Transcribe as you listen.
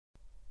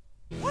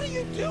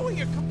you doing?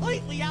 You're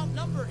completely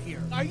outnumbered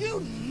here. Are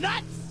you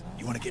nuts?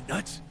 You want to get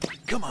nuts?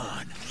 Come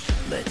on,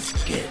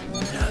 let's get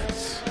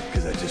nuts.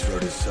 Because I just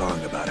wrote a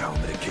song about how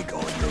I'm going to kick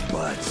all your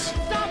butts.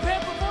 Stop him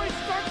before he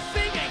starts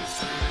singing!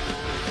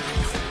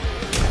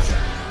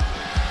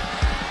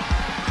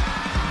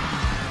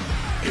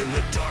 In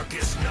the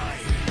darkest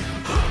night,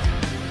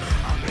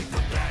 I make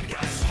the bad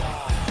guys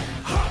fall.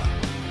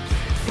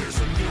 There's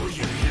a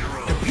million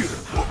heroes. Computer,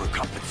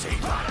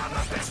 overcompensate. But I'm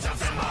the best of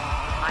them all.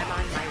 I'm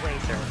on my way,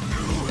 sir.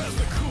 Who has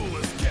the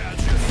coolest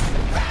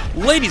gadgets?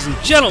 Ladies and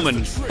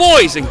gentlemen,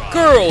 boys and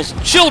girls,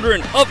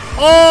 children of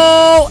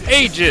all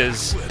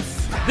ages,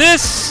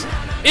 this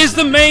is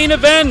the main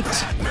event.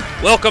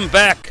 Welcome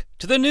back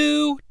to the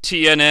new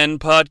TNN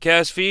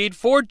podcast feed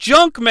for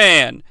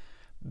Junkman,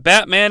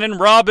 Batman and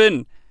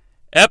Robin,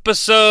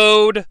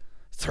 Episode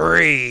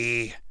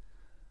 3.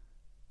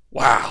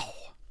 Wow.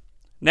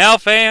 Now,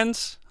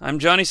 fans, I'm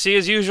Jonnie Sea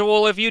as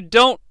usual. If you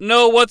don't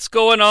know what's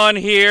going on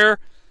here,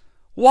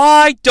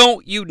 why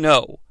don't you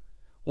know?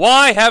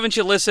 Why haven't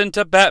you listened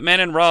to Batman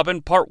and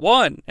Robin Part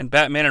 1 and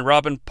Batman and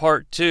Robin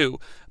Part 2?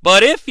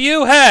 But if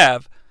you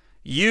have,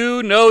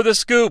 you know the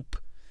scoop.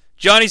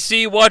 Jonnie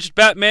Sea watched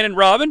Batman and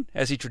Robin,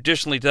 as he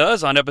traditionally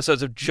does on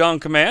episodes of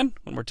Junkman,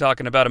 when we're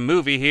talking about a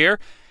movie here.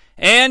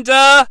 And,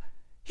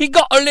 he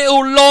got a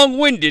little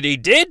long-winded, he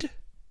did.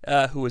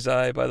 Who was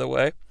I, by the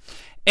way?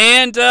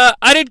 And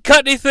I didn't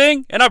cut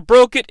anything, and I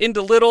broke it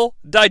into little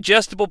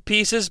digestible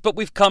pieces, but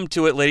we've come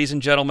to it, ladies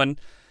and gentlemen.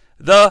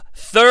 The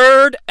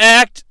third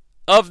act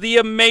of the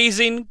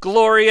amazing,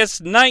 glorious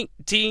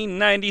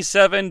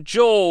 1997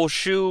 Joel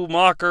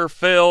Schumacher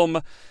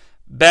film,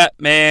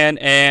 Batman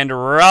and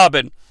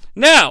Robin.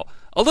 Now,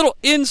 a little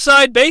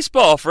inside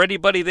baseball for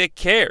anybody that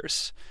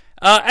cares.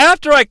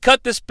 After I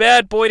cut this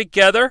bad boy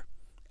together,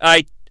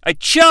 I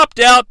chopped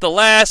out the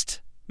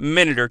last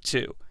minute or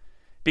two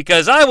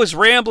because I was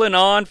rambling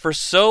on for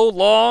so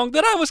long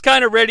that I was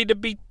kind of ready to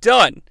be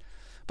done.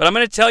 But I'm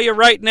going to tell you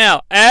right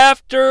now,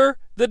 after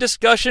the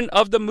discussion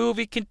of the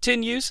movie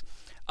continues,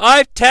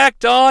 I've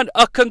tacked on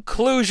a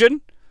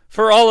conclusion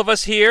for all of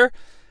us here,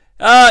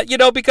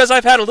 because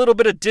I've had a little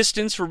bit of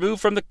distance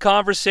removed from the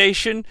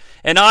conversation,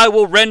 and I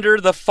will render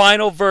the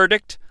final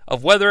verdict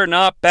of whether or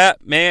not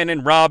Batman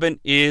and Robin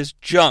is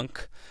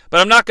junk. But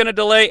I'm not going to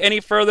delay any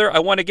further. I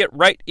want to get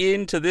right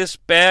into this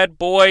bad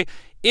boy.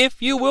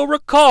 If you will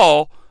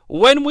recall,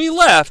 when we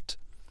left,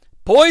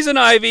 Poison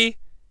Ivy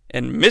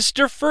and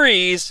Mr.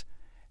 Freeze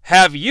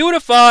have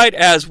unified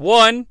as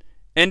one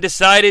and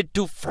decided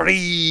to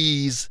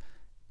freeze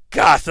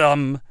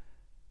Gotham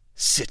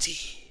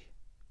City.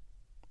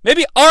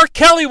 Maybe R.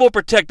 Kelly will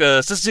protect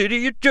us. A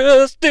city of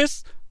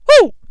justice.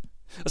 Woo!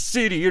 A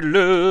city of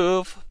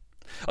love.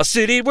 A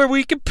city where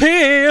we can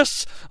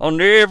piss on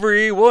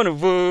every one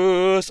of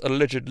us,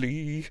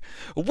 allegedly.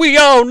 We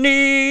all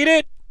need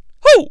it.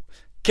 Who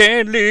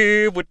can't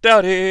live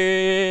without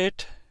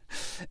it?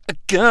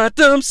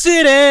 Gotham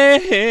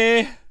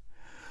City.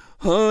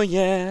 Oh,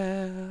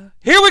 yeah.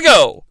 Here we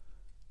go.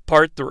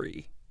 Part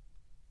 3.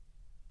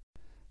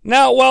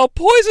 Now, while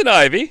Poison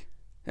Ivy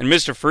and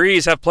Mr.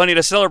 Freeze have plenty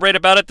to celebrate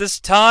about at this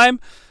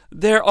time,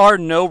 there are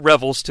no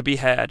revels to be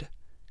had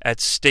at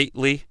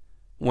stately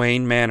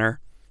Wayne Manor.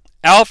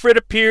 Alfred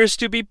appears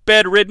to be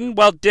bedridden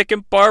while Dick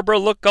and Barbara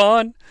look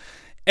on,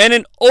 and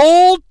an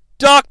old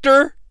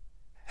doctor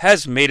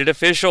has made it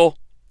official.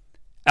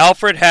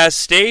 Alfred has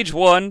stage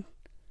 1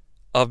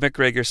 of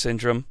McGregor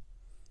syndrome.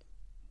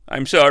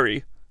 I'm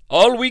sorry.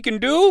 All we can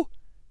do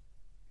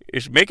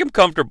is make him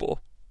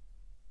comfortable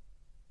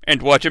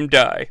and watch him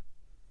die.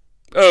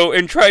 Oh,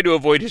 and try to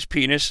avoid his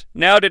penis.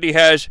 Now that he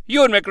has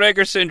Ewan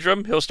McGregor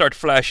syndrome, he'll start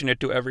flashing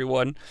it to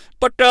everyone.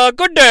 But,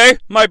 good day.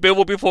 My bill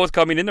will be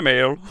forthcoming in the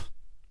mail.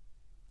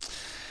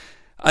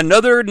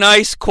 Another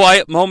nice,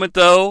 quiet moment,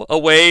 though,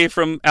 away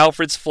from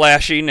Alfred's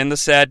flashing and the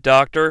sad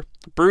doctor.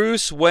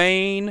 Bruce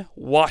Wayne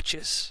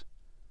watches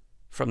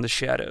from the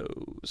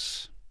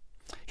shadows.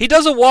 He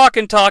does a walk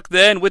and talk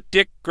then with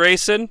Dick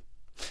Grayson.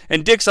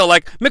 And Dick's all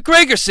like,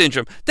 McGregor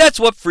syndrome, that's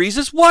what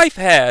Freeze's wife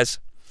has.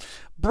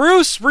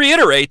 Bruce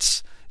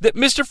reiterates that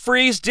Mr.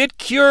 Freeze did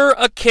cure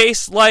a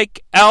case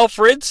like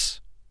Alfred's,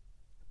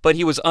 but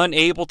he was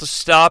unable to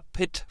stop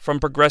it from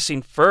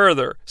progressing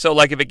further. So,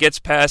 like, if it gets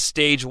past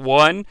stage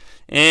 1,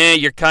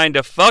 you're kind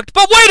of fucked.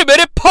 But wait a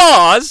minute,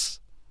 pause!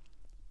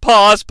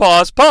 Pause.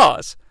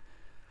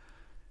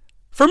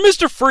 For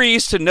Mr.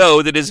 Freeze to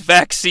know that his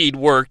vaccine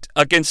worked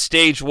against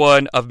stage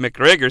 1 of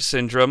McGregor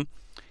syndrome,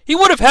 he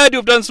would have had to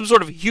have done some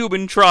sort of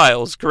human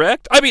trials,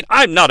 correct? I mean,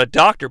 I'm not a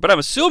doctor, but I'm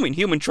assuming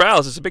human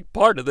trials is a big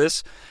part of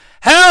this.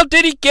 How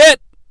did he get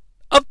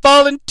a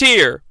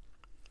volunteer?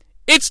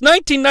 It's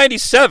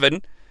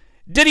 1997.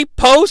 Did he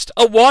post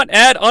a want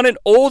ad on an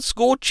old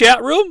school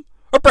chat room?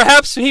 Or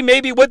perhaps he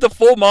maybe went the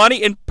full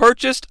Monty and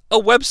purchased a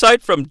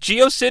website from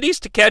GeoCities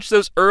to catch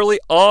those early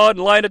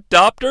online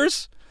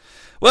adopters?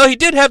 Well, he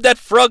did have that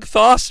frog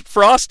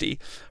Frosty.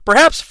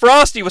 Perhaps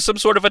Frosty was some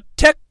sort of a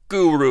tech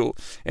guru.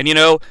 And,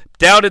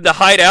 down in the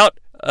hideout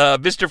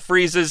Mr.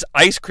 Freeze's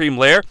ice cream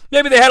lair.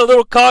 Maybe they had a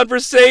little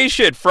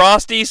conversation.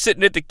 Frosty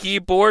sitting at the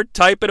keyboard,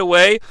 typing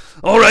away.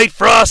 All right,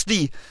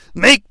 Frosty,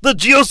 make the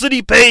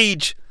GeoCity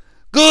page.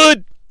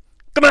 Good.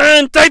 Come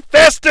on, type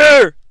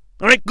faster.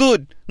 All right,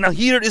 good. Now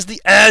here is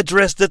the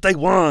address that I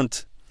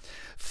want.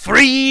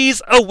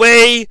 Freeze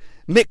away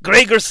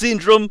McGregor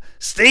syndrome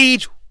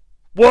stage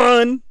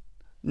 1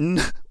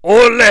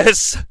 or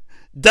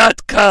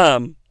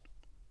less.com.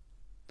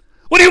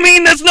 What do you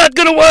mean that's not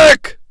gonna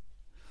work?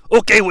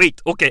 Okay,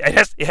 wait. Okay,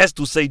 it has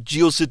to say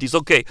GeoCities.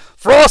 Okay,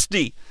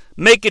 Frosty,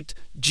 make it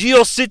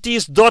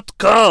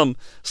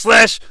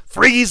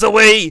geocities.com/freeze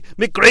away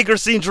McGregor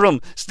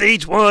syndrome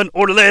stage 1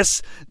 or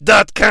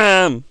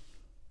less.com.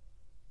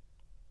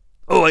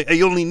 Oh, I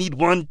only need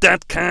one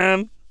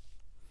 .com.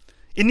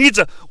 It needs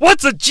a...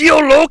 What's a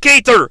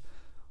geolocator?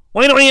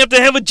 Why do I have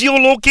to have a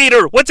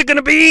geolocator? What's it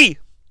gonna be?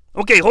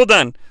 Okay, hold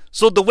on.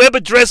 So the web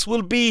address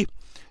will be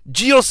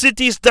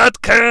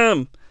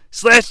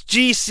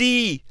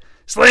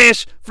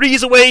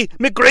geocities.com/gc/freeze away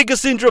McGregor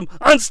syndrome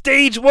on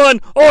stage 1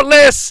 or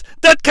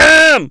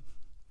less.com.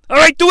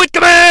 Alright, do it,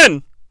 come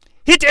on!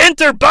 Hit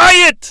enter, buy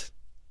it!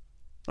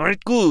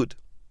 Alright, good.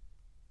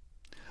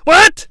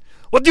 What?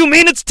 What do you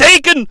mean it's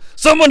taken?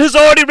 Someone has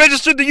already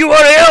registered the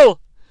URL!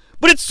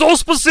 But it's so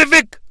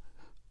specific!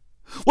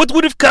 What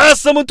would have caused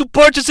someone to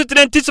purchase it in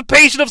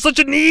anticipation of such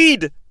a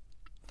need?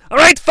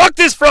 Alright, fuck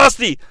this,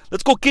 Frosty!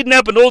 Let's go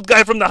kidnap an old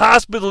guy from the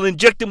hospital and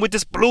inject him with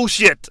this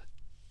bullshit.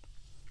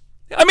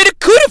 I mean, it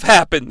could have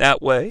happened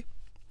that way.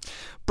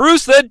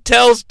 Bruce then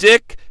tells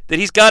Dick that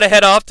he's got to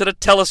head off to the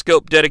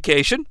telescope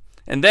dedication,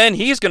 and then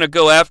he's going to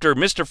go after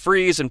Mr.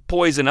 Freeze and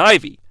Poison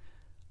Ivy.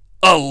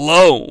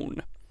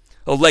 Alone.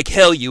 Oh, like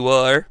hell you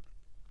are.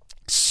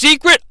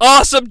 Secret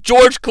awesome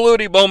George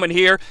Clooney moment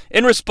here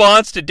in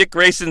response to Dick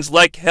Grayson's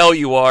like hell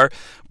you are.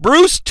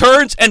 Bruce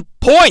turns and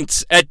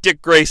points at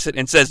Dick Grayson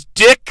and says,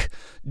 Dick,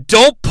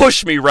 don't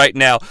push me right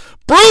now.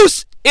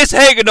 Bruce is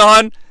hanging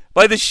on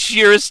by the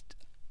sheerest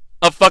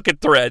of fucking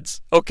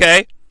threads,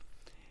 okay?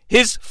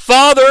 His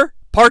father,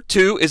 part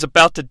 2, is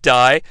about to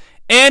die,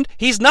 and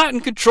he's not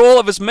in control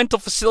of his mental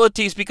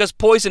facilities because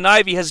Poison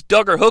Ivy has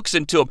dug her hooks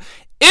into him.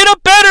 In a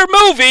better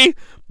movie,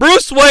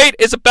 Bruce Wayne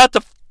is about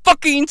to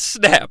fucking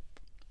snap.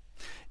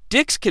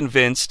 Dick's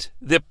convinced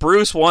that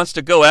Bruce wants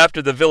to go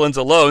after the villains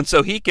alone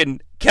so he can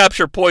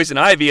capture Poison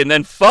Ivy and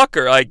then fuck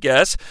her, I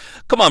guess.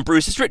 Come on,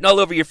 Bruce, it's written all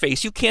over your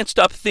face. You can't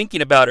stop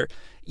thinking about her.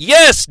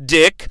 Yes,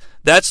 Dick,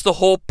 that's the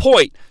whole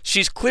point.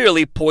 She's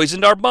clearly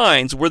poisoned our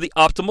minds. We're the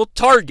optimal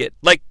target.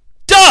 Like,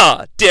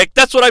 duh, Dick,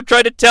 that's what I'm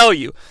trying to tell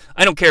you.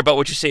 I don't care about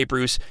what you say,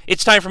 Bruce.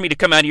 It's time for me to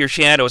come out of your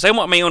shadows. I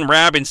want my own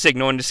Robin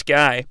signal in the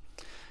sky.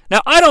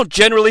 Now, I don't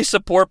generally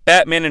support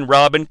Batman and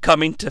Robin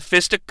coming to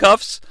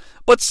fisticuffs,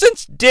 but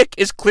since Dick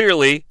is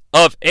clearly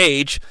of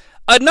age,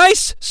 a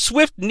nice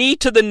swift knee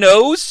to the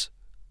nose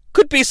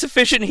could be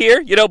sufficient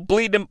here. You know,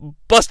 bleeding him,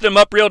 busting him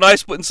up real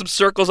nice, putting some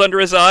circles under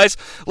his eyes,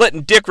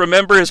 letting Dick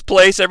remember his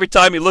place every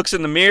time he looks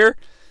in the mirror.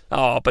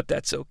 Oh, but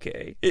that's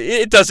okay.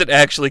 It doesn't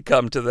actually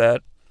come to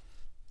that.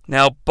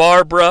 Now,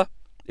 Barbara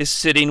is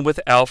sitting with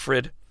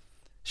Alfred.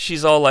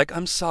 She's all like,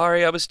 I'm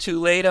sorry I was too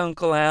late,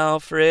 Uncle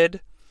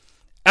Alfred.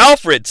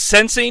 Alfred,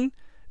 sensing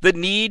the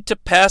need to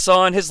pass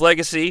on his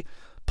legacy,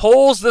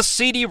 pulls the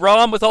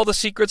CD-ROM with all the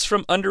secrets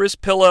from under his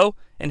pillow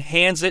and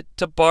hands it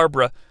to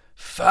Barbara.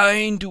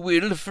 Find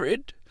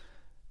Wilfred.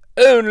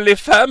 Only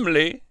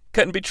family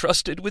can be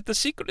trusted with the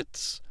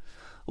secrets.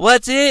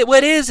 What's it?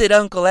 What is it,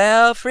 Uncle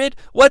Alfred?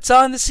 What's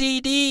on the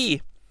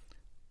CD?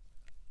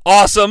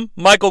 Awesome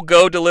Michael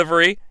Gough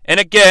delivery. And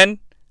again,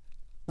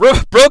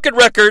 broken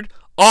record,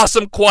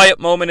 awesome quiet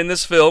moment in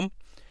this film.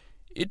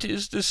 It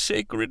is the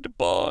sacred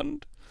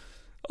bond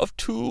of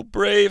two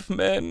brave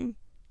men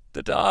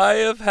that I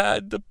have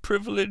had the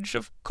privilege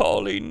of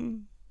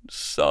calling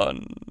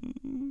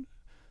son.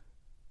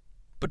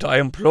 But I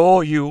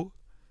implore you,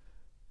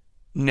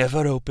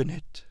 never open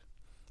it.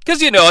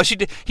 Because, you know,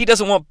 he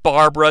doesn't want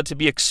Barbara to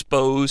be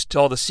exposed to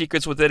all the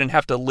secrets with it and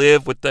have to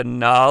live with the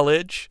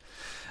knowledge.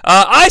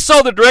 I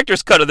saw the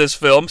director's cut of this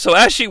film, so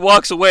as she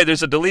walks away,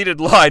 there's a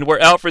deleted line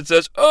where Alfred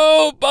says,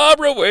 Oh,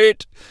 Barbara,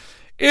 wait.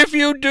 If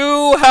you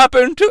do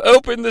happen to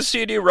open the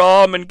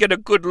CD-ROM and get a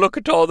good look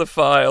at all the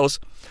files,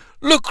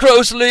 look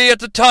closely at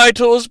the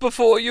titles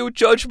before you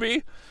judge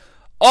me.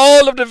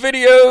 All of the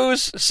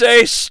videos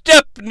say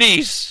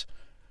step-niece,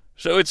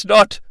 so it's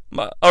not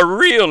a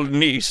real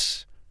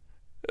niece.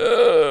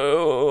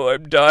 Oh,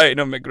 I'm dying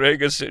of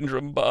McGregor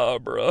syndrome,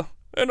 Barbara.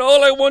 And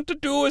all I want to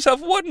do is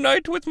have one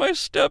night with my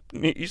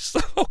step-niece.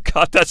 Oh,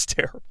 God, that's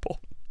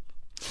terrible.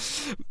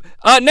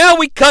 Now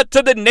we cut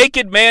to the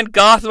Naked Man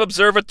Gotham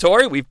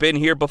Observatory. We've been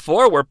here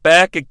before. We're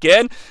back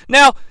again.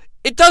 Now,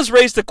 it does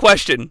raise the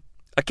question,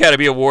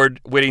 Academy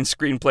Award-winning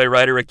screenplay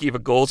writer Akiva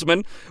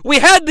Goldsman. We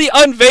had the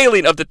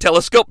unveiling of the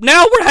telescope.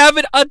 Now we're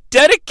having a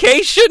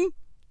dedication?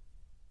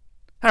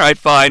 All right,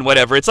 fine,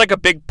 whatever. It's like a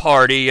big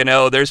party, you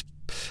know. There's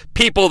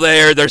people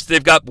there.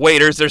 They've got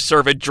waiters. They're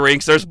serving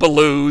drinks. There's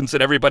balloons,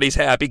 and everybody's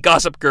happy.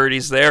 Gossip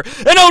Gertie's there.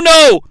 And oh,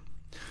 no!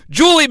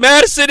 Julie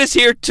Madison is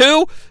here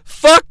too.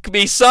 Fuck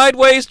me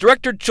sideways.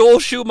 Director Joel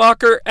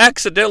Schumacher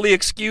accidentally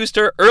excused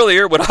her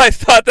earlier when I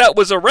thought that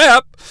was a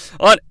rap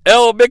on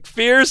Elle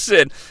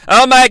Macpherson.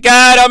 Oh my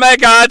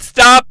god,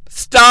 stop.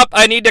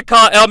 I need to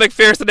call Elle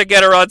Macpherson to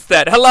get her on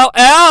set. Hello,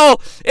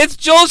 Elle. It's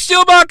Joel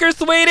Schumacher,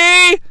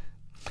 sweetie.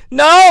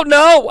 No,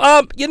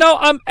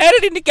 I'm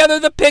editing together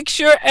the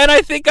picture, and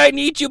I think I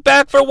need you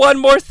back for one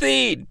more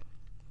scene.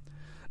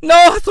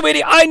 No,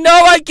 sweetie, I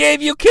know I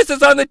gave you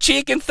kisses on the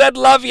cheek and said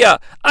love ya.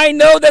 I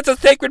know that's a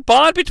sacred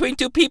bond between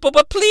two people,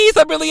 but please,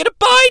 I'm really in a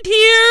bind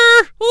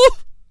here. Ooh.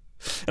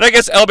 And I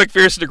guess Elle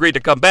Macpherson agreed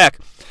to come back.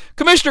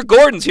 Commissioner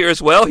Gordon's here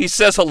as well. He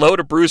says hello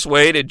to Bruce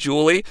Wayne and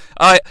Julie.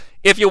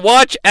 If you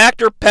watch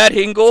actor Pat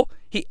Hingle,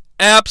 he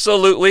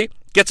absolutely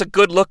gets a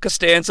good look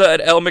Costanza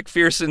at Elle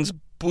Macpherson's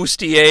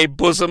bustier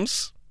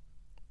bosoms.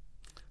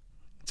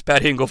 It's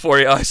Pat Hingle for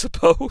you, I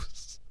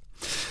suppose.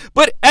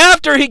 But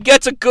after he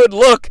gets a good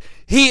look,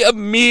 he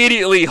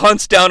immediately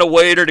hunts down a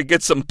waiter to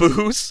get some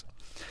booze.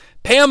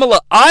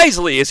 Pamela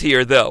Isley is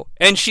here, though,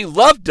 and she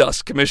loved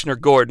us, Commissioner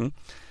Gordon.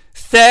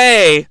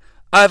 Say,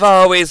 I've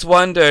always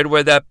wondered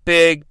where that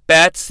big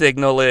bat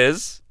signal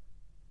is.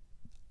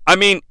 I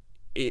mean,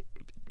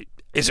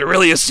 is it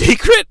really a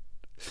secret?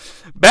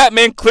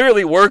 Batman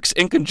clearly works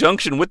in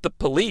conjunction with the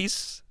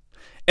police,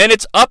 and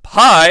it's up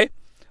high.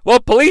 Well,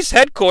 police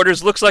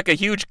headquarters looks like a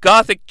huge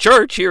Gothic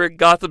church here in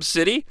Gotham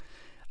City.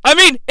 I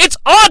mean, it's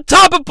on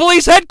top of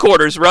police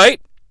headquarters,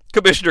 right?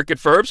 Commissioner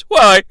confirms.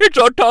 Why, it's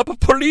on top of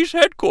police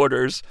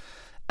headquarters.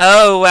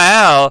 Oh,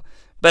 wow.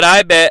 But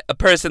I bet a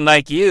person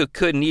like you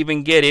couldn't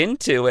even get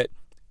into it.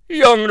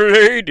 Young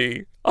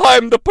lady,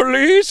 I'm the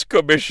police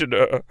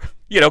commissioner.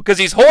 Because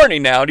he's horny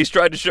now and he's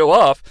trying to show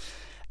off.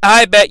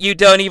 I bet you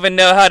don't even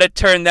know how to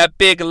turn that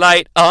big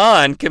light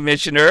on,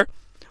 Commissioner.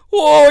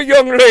 Oh,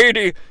 young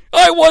lady,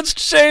 I once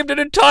saved an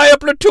entire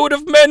platoon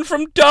of men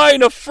from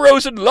dying of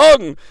frozen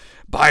lung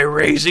by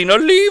raising a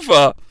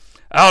lever.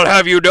 I'll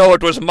have you know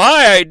it was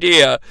my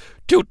idea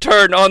to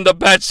turn on the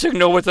bat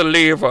signal with a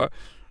lever.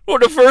 Well,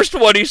 the first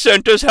one he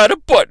sent us had a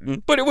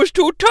button, but it was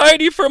too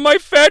tiny for my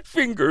fat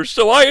fingers,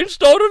 so I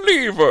installed a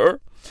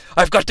lever.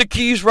 I've got the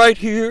keys right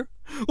here.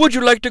 Would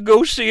you like to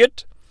go see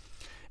it?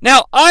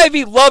 Now,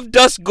 Ivy loved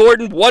us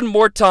Gordon one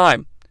more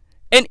time.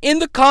 And in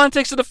the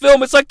context of the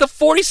film, it's like the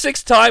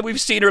 46th time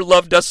we've seen her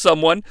love dust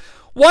someone.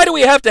 Why do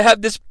we have to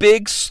have this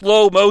big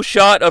slow-mo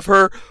shot of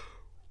her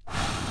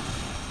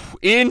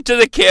into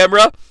the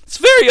camera? It's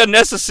very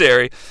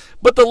unnecessary.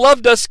 But the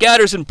love dust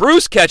scatters and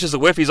Bruce catches a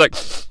whiff. He's like,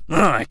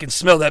 I can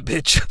smell that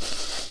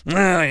bitch.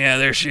 Oh, yeah,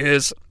 there she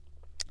is.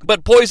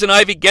 But Poison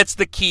Ivy gets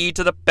the key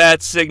to the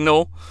bat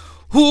signal.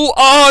 Who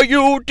are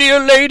you, dear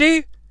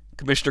lady?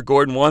 Commissioner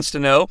Gordon wants to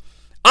know.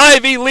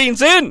 Ivy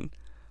leans in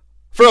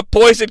for a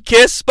poisoned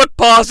kiss, but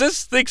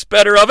pauses, thinks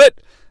better of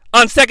it.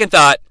 On second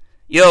thought,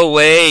 you're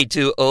way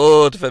too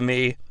old for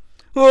me.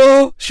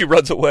 Oh, she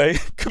runs away.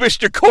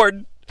 Commissioner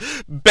Gordon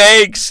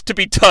begs to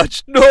be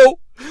touched. No,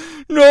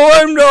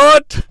 I'm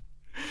not.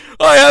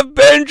 I have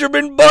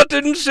Benjamin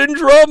Button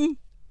syndrome.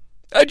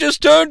 I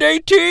just turned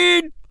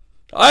 18.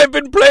 I've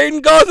been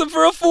playing Gotham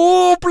for a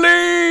fool.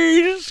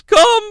 Please,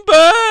 come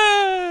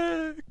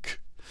back.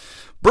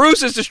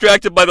 Bruce is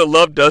distracted by the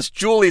love dust.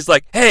 Julie's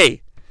like,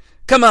 hey,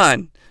 come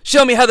on.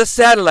 Show me how the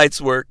satellites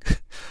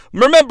work.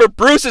 Remember,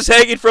 Bruce is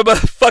hanging from a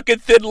fucking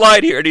thin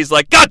line here, and he's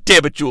like, God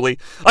damn it, Julie.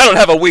 I don't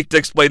have a week to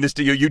explain this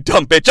to you, you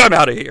dumb bitch. I'm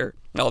out of here.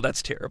 Oh,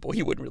 that's terrible.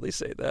 He wouldn't really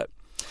say that.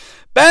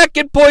 Back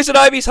in Poison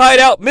Ivy's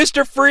hideout,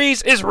 Mr.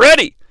 Freeze is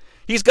ready.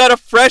 He's got a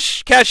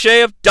fresh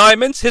cachet of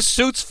diamonds, his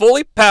suit's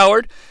fully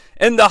powered,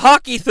 and the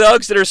hockey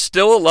thugs that are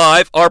still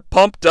alive are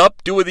pumped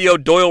up, doing the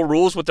O'Doyle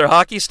rules with their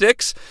hockey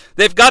sticks.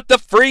 They've got the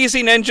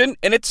freezing engine,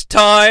 and it's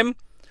time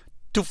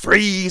to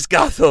freeze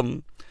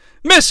Gotham.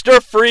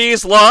 Mr.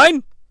 Freeze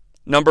line,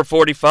 number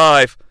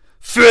 45.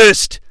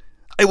 First,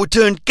 I will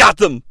turn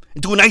Gotham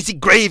into an icy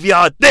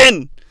graveyard.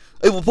 Then,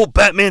 I will pull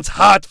Batman's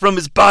heart from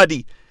his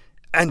body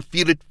and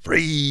feel it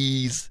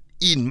freeze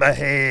in my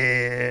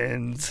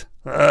hands.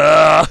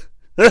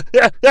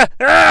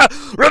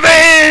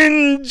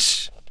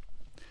 Revenge!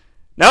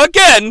 Now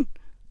again,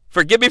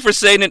 forgive me for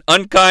saying an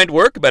unkind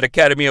work about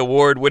Academy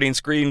Award-winning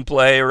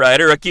screenplay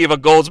writer Akiva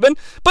Goldsman,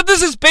 but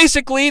this is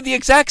basically the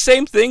exact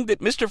same thing that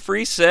Mr.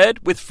 Freeze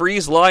said with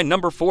Freeze line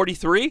number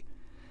 43.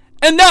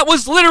 And that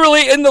was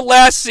literally in the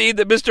last scene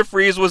that Mr.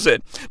 Freeze was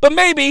in. But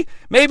maybe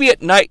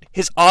at night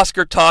his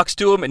Oscar talks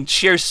to him and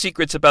shares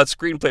secrets about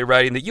screenplay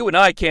writing that you and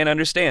I can't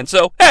understand.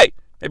 So, hey,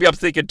 maybe I'm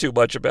thinking too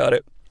much about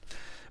it.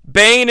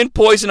 Bane and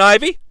Poison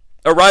Ivy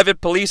arrive at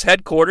police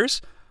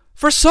headquarters.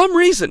 For some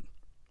reason,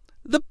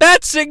 the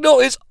bat signal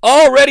is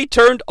already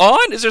turned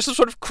on. Is there some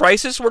sort of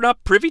crisis we're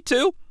not privy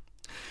to?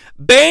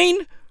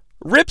 Bane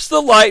rips the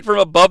light from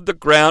above the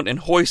ground and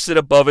hoists it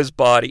above his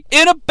body.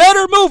 In a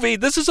better movie,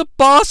 this is a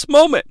boss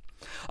moment.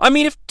 I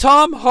mean, if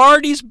Tom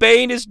Hardy's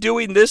Bane is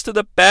doing this to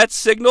the bat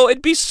signal,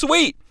 it'd be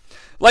sweet.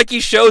 Like he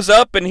shows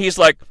up and he's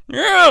like,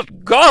 yes,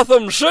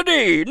 Gotham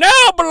City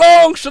now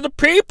belongs to the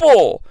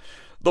people.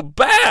 The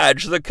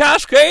badge, the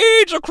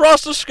cascades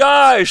across the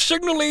sky,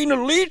 signaling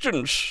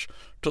allegiance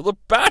the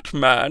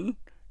Batman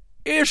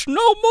is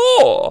no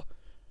more.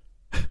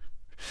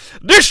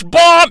 This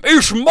bomb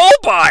is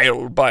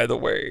mobile, by the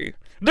way.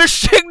 The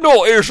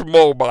signal is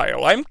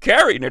mobile. I'm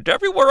carrying it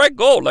everywhere I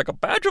go like a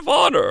badge of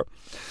honor.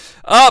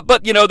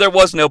 But, there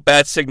was no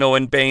bat signal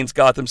in Bane's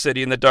Gotham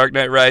City in The Dark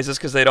Knight Rises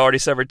because they'd already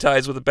severed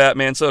ties with the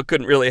Batman, so it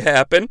couldn't really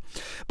happen.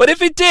 But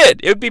if it did,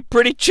 it would be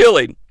pretty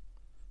chilling.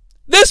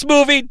 This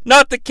movie,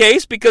 not the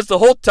case, because the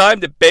whole time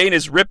that Bane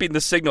is ripping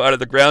the signal out of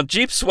the ground,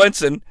 Jeep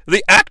Swenson,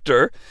 the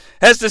actor,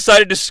 has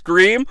decided to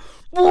scream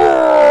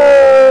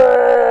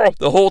the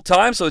whole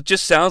time, so it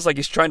just sounds like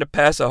he's trying to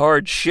pass a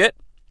hard shit.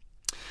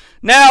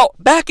 Now,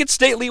 back at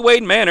Stately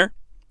Wayne Manor,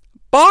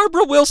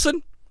 Barbara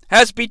Wilson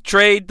has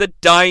betrayed the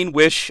dying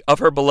wish of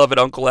her beloved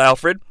Uncle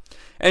Alfred,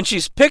 and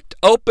she's picked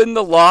open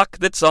the lock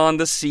that's on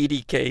the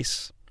CD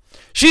case.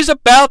 She's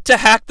about to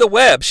hack the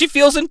web. She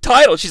feels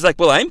entitled. She's like,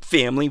 well, I'm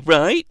family,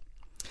 right?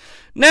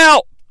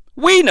 Now,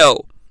 we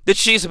know that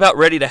she's about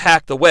ready to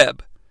hack the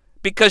web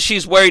because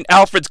she's wearing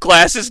Alfred's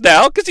glasses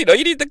now, because, you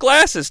need the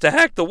glasses to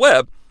hack the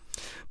web.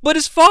 But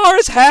as far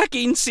as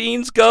hacking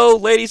scenes go,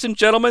 ladies and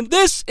gentlemen,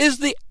 this is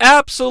the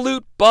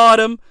absolute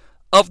bottom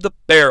of the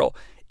barrel.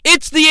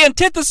 It's the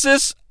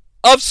antithesis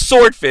of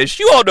Swordfish.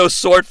 You all know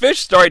Swordfish,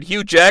 starring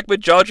Hugh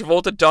Jackman, John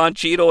Travolta, Don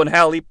Cheadle, and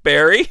Halle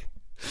Berry,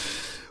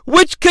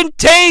 which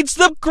contains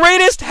the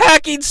greatest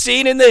hacking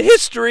scene in the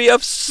history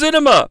of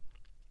cinema.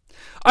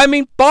 I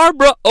mean,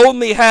 Barbara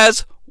only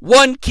has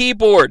one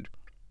keyboard.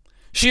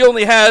 She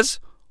only has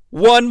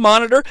one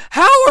monitor.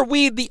 How are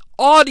we, the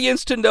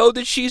audience, to know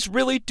that she's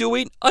really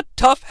doing a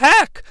tough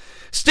hack?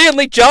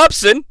 Stanley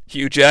Jobson,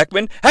 Hugh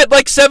Jackman, had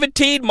like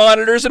 17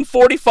 monitors and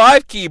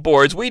 45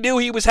 keyboards. We knew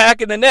he was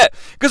hacking the net,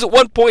 because at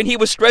one point he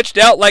was stretched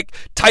out like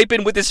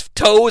typing with his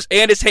toes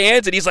and his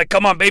hands, and he's like,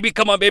 come on baby,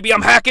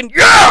 I'm hacking,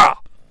 yeah!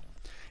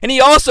 And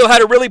he also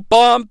had a really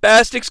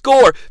bombastic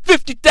score,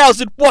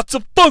 50,000 watts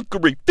of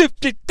funkery,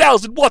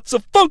 50,000 watts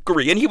of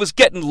funkery, and he was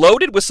getting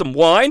loaded with some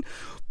wine.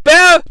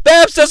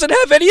 Babs doesn't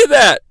have any of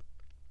that.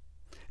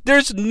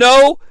 There's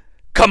no,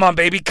 come on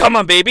baby,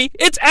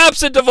 it's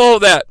absent of all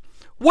that.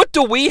 What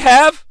do we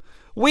have?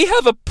 We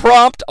have a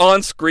prompt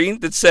on screen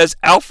that says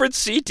Alfred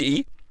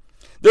CD.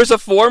 There's a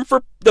form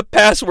for the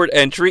password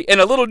entry and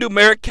a little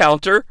numeric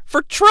counter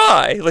for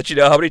try. Let you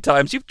know how many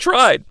times you've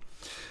tried.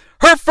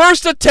 Her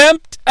first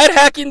attempt at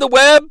hacking the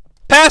web,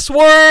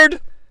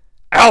 password,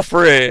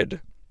 Alfred.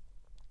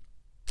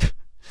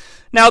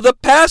 Now, the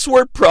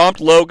password prompt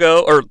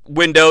logo or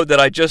window that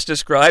I just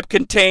described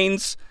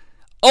contains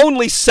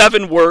only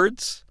 7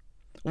 words.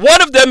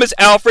 One of them is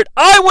Alfred.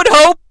 I would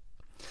hope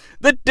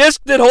the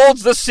disc that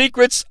holds the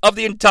secrets of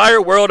the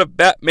entire world of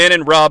Batman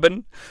and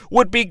Robin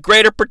would be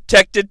greater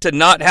protected to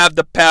not have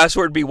the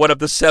password be one of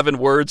the 7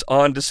 words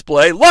on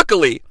display.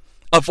 Luckily,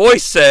 a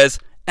voice says,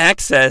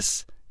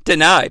 access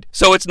denied,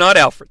 so it's not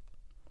Alfred.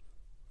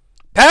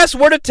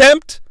 Password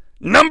attempt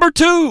number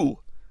 2,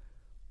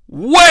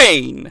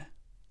 Wayne.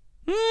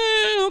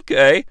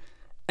 Okay,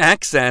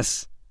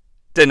 access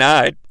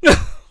denied.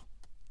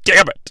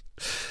 Damn it.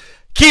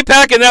 Keep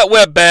hacking that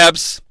web,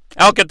 Babs.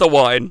 I'll get the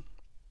wine.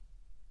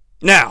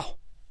 Now,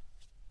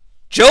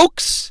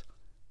 jokes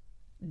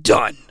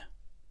done.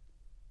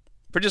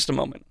 For just a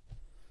moment.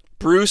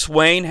 Bruce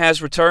Wayne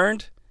has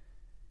returned.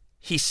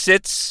 He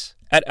sits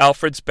at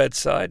Alfred's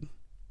bedside.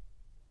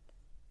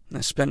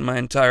 I spent my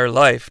entire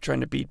life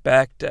trying to beat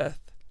back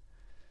death.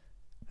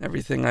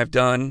 Everything I've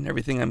done,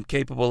 everything I'm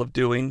capable of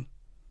doing.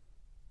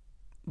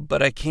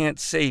 But I can't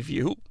save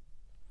you.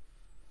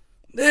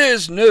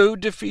 There's no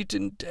defeat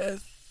in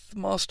death,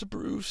 Master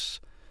Bruce.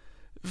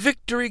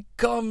 Victory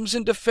comes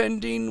in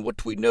defending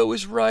what we know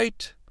is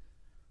right,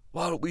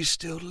 while we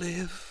still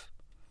live.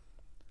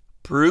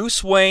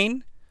 Bruce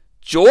Wayne,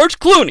 George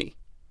Clooney,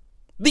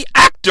 the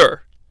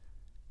actor,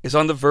 is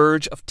on the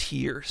verge of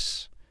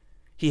tears.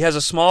 He has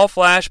a small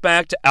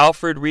flashback to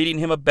Alfred reading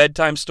him a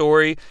bedtime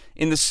story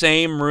in the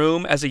same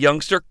room as a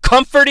youngster,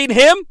 comforting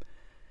him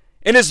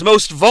in his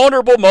most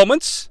vulnerable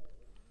moments,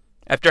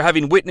 after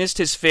having witnessed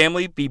his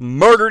family be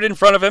murdered in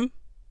front of him.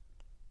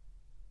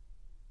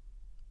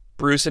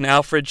 Bruce and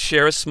Alfred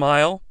share a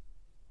smile.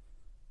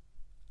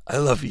 I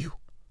love you,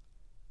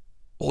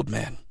 old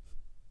man.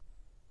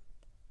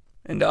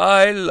 And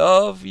I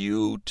love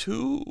you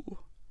too.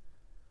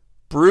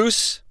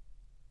 Bruce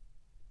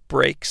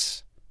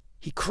breaks.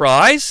 He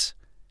cries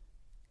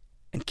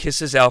and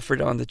kisses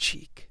Alfred on the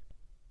cheek.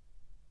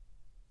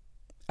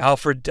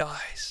 Alfred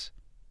dies.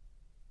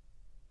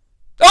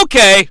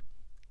 Okay.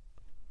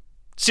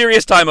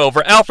 Serious time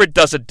over. Alfred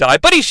doesn't die,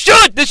 but he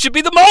should. This should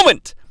be the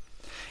moment.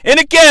 And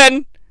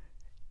again,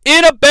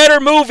 in a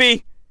better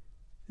movie,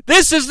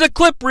 this is the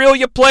clip reel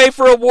you play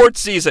for award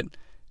season.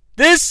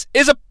 This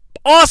is an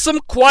awesome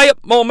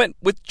quiet moment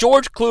with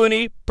George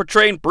Clooney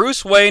portraying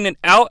Bruce Wayne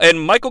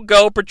and Michael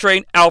Gough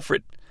portraying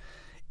Alfred.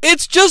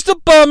 It's just a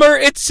bummer.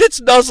 It sits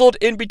nuzzled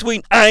in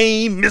between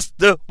I miss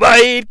the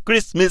white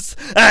Christmas,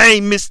 I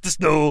miss the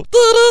snow,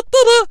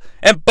 da-da-da-da,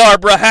 and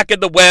Barbara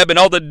hacking the web and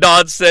all the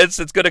nonsense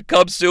that's going to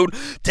come soon.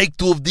 Take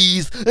 2 of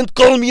these and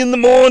call me in the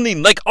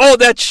morning. Like all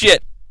that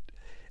shit.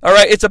 All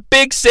right, it's a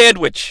big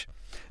sandwich.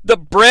 The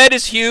bread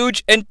is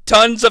huge and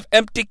tons of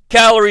empty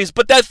calories,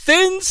 but that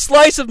thin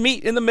slice of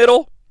meat in the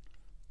middle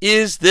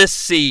is this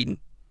scene.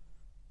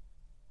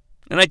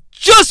 And I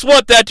just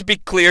want that to be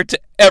clear to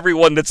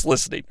everyone that's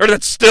listening, or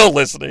that's still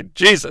listening.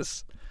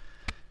 Jesus.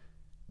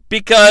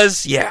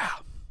 Because, yeah.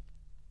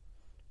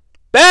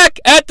 Back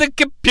at the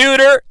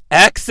computer,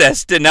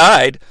 access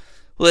denied.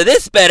 Well,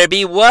 this better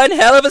be one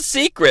hell of a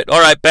secret. All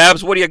right,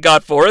 Babs, what do you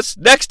got for us?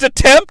 Next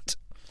attempt?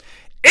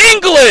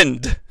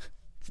 England!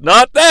 It's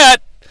not that.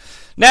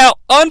 Now,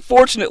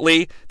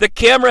 unfortunately, the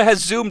camera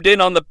has zoomed in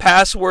on the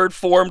password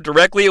form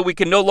directly, and we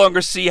can no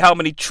longer see how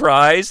many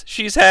tries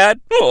she's had.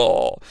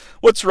 Oh,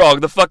 what's wrong?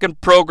 The fucking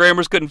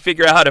programmers couldn't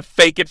figure out how to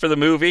fake it for the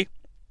movie?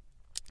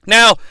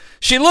 Now,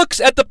 she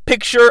looks at the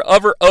picture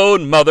of her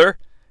own mother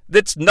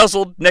that's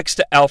nuzzled next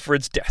to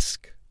Alfred's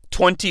desk,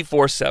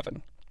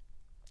 24/7.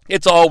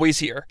 It's always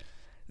here.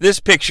 This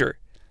picture,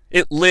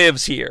 it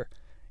lives here.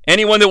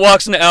 Anyone that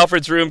walks into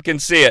Alfred's room can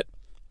see it.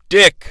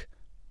 Dick,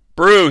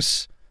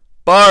 Bruce,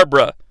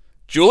 Barbara,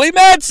 Julie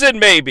Madsen,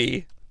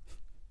 maybe.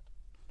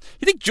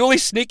 You think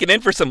Julie's sneaking in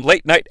for some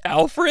late night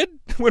Alfred?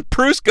 When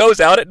Bruce goes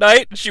out at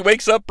night and she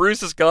wakes up,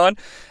 Bruce is gone.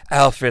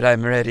 Alfred,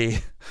 I'm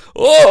ready.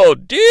 Oh,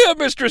 dear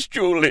Mistress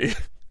Julie.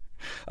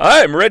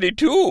 I'm ready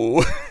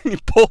too.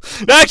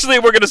 Actually,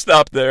 we're going to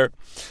stop there.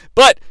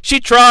 But she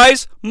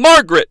tries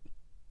Margaret.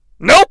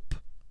 Nope.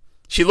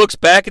 She looks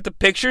back at the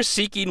picture,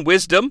 seeking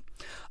wisdom.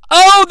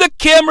 Oh, the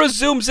camera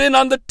zooms in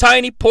on the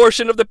tiny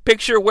portion of the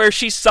picture where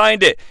she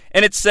signed it,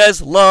 and it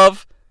says,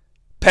 Love,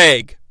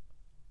 Peg.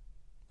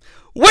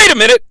 Wait a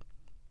minute.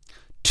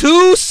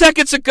 2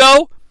 seconds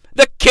ago,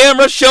 the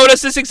camera showed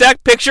us this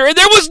exact picture, and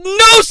there was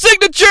no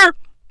signature.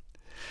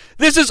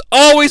 This has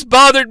always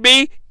bothered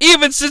me,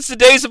 even since the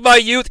days of my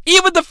youth.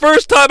 Even the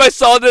first time I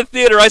saw it in the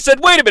theater, I said,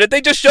 wait a minute, they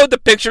just showed the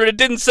picture and it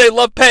didn't say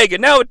Love, Peg,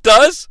 and now it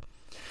does.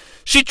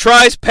 She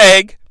tries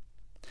Peg.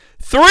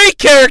 3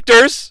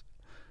 characters.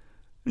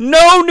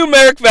 No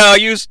numeric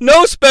values.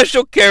 No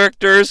special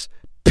characters.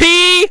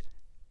 P-E-G.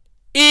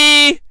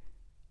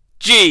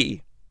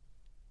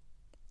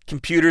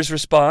 Computer's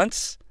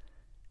response.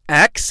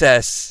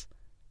 Access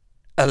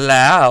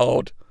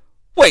allowed.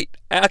 Wait,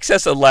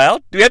 access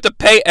allowed? Do we have to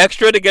pay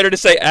extra to get her to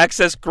say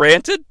access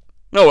granted?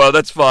 Oh, well,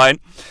 that's fine.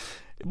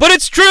 But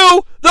it's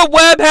true. The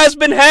web has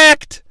been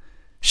hacked.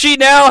 She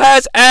now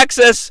has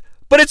access.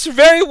 But it's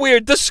very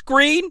weird. The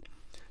screen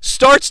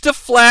starts to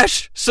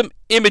flash some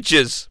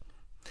images.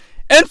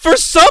 And for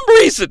some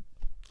reason,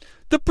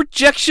 the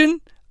projection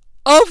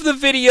of the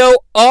video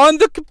on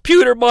the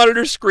computer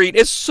monitor screen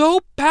is so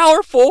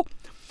powerful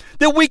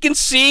that we can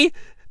see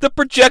the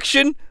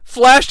projection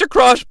flashed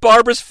across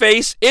Barbara's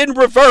face in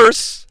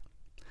reverse.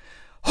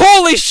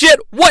 Holy shit,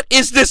 what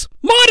is this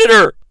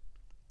monitor?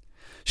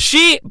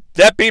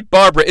 That beat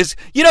Barbara is,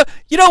 you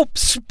know,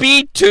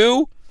 Speed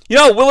 2? You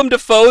know, Willem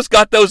Dafoe's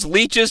got those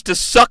leeches to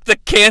suck the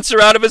cancer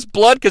out of his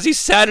blood because he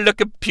sat at a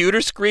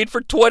computer screen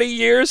for 20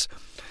 years?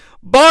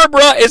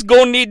 Barbara is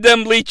going to need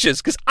them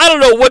leeches because I don't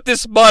know what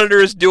this monitor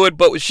is doing,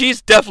 but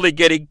she's definitely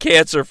getting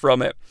cancer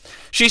from it.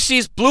 She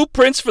sees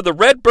blueprints for the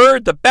Red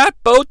Bird, the Bat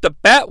Boat, the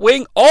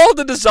Batwing, all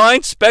the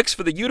design specs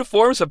for the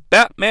uniforms of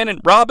Batman and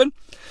Robin.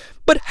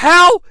 But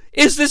how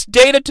is this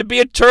data to be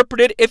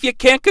interpreted if you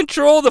can't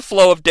control the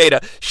flow of data?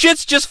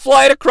 Shit's just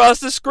flying across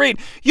the screen.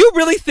 You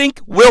really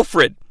think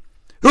Wilfred,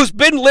 who's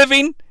been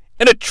living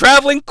in a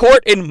traveling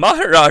court in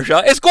Maharaja,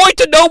 is going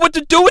to know what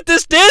to do with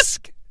this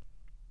disc?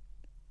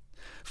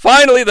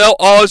 Finally, though,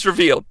 all is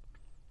revealed.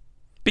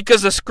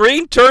 Because the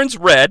screen turns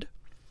red,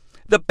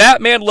 the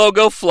Batman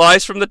logo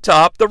flies from the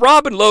top, the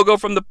Robin logo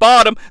from the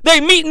bottom,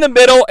 they meet in the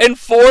middle and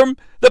form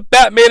the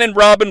Batman and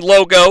Robin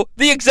logo,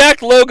 the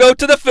exact logo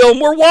to the film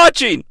we're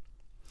watching.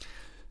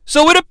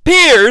 So it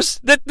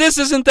appears that this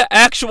isn't the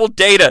actual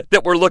data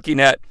that we're looking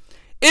at.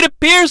 It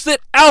appears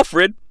that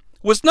Alfred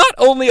was not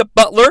only a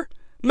butler,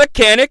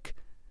 mechanic,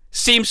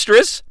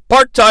 seamstress,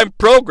 part-time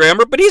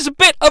programmer, but he's a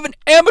bit of an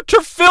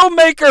amateur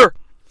filmmaker.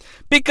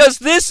 Because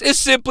this is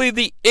simply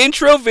the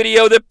intro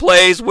video that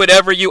plays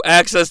whenever you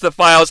access the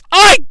files.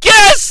 I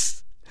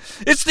guess!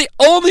 It's the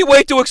only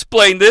way to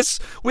explain this.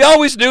 We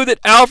always knew that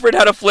Alfred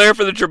had a flair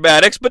for the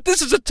dramatics, but this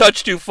is a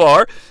touch too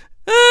far.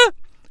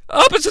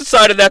 Opposite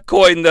side of that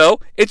coin, though.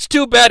 It's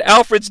too bad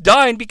Alfred's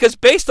dying because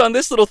based on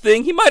this little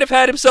thing, he might have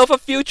had himself a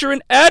future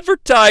in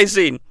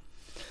advertising.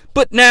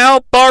 But now,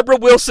 Barbara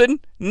Wilson,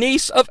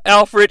 niece of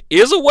Alfred,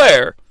 is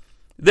aware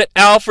that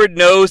Alfred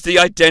knows the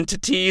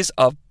identities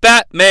of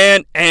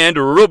Batman and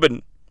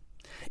Robin.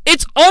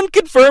 It's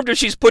unconfirmed if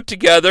she's put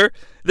together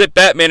that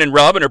Batman and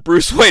Robin are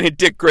Bruce Wayne and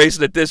Dick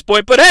Grayson at this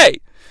point, but hey,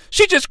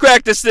 she just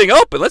cracked this thing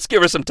open. Let's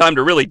give her some time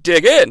to really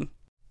dig in.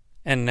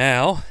 And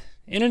now,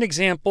 in an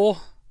example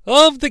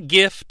of the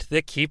gift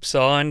that keeps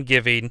on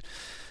giving,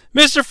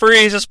 Mr.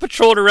 Freeze has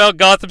patrolled around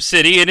Gotham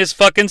City in his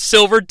fucking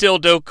silver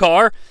dildo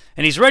car,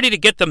 and he's ready to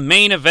get the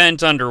main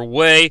event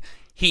underway.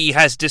 He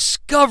has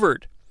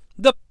discovered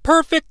the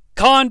perfect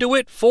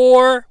conduit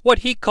for what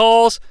he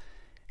calls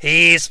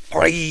his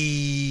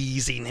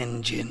freezing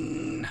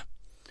engine.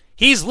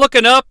 He's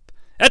looking up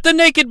at the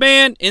naked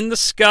man in the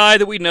sky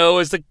that we know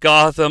as the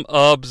Gotham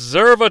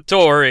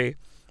Observatory.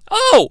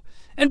 Oh,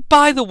 and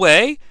by the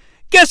way,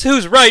 guess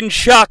who's riding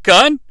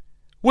shotgun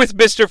with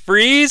Mr.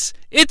 Freeze?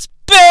 It's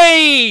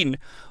Bane!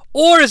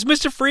 Or as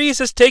Mr. Freeze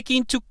has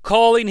taken to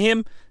calling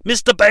him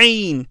Mr.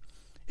 Bane.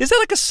 Is that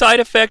like a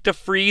side effect of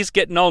Freeze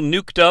getting all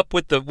nuked up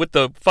with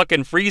the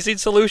fucking freezing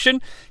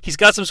solution? He's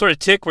got some sort of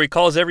tick where he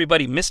calls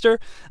everybody Mr.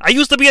 I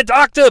used to be a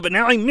doctor, but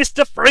now I'm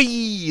Mr.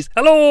 Freeze.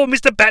 Hello,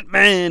 Mr.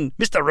 Batman,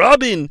 Mr.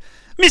 Robin,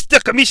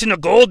 Mr. Commissioner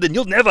Gordon.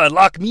 You'll never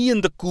lock me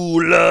in the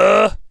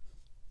cooler.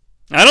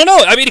 I don't know.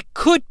 I mean, it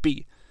could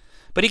be.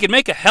 But he could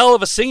make a hell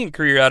of a singing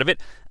career out of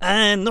it.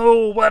 I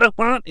know what I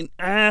want, and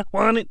I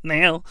want it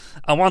now.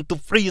 I want to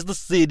freeze the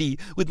city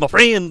with my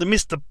friend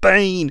Mr.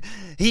 Bane.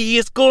 He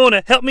is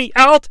gonna help me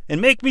out and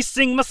make me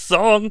sing my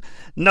song.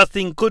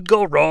 Nothing could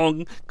go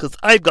wrong, 'cause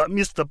I've got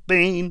Mr.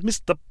 Bane,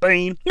 Mr.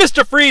 Bane.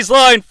 Mr. Freeze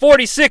line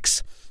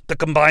 46. The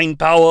combined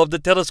power of the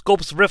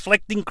telescope's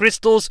reflecting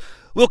crystals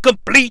will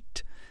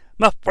complete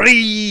my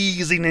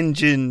freezing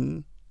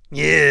engine.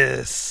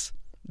 Yes.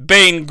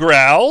 Bane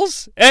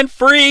growls, and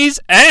Freeze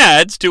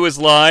adds to his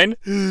line,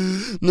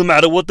 no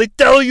matter what they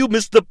tell you,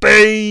 Mr.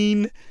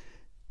 Bane,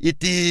 it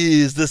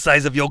is the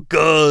size of your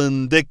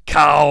gun that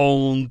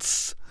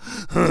counts.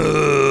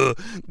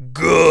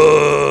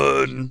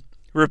 Gun,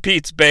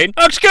 repeats Bane.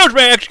 Excuse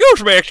me,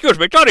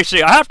 Jonnie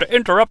Sea, I have to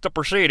interrupt the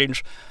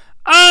proceedings.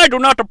 I do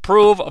not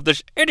approve of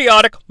this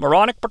idiotic,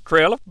 moronic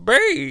portrayal of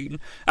Bane.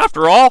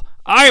 After all,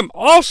 I am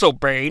also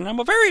Bane. I'm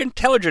a very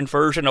intelligent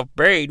version of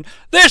Bane.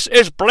 This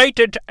is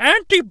blatant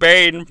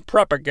anti-Bane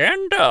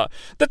propaganda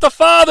that the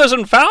fathers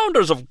and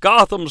founders of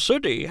Gotham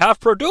City have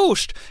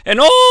produced in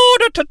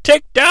order to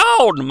take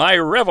down my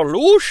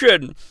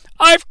revolution.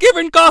 I've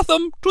given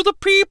Gotham to the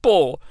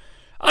people.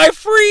 I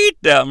freed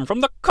them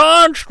from the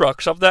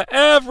constructs of the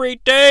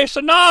everyday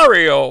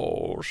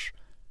scenarios.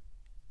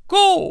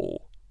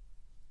 Go.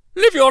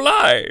 Live your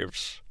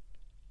lives.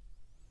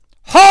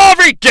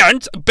 Harvey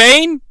Dent!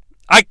 Bane,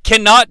 I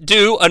cannot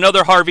do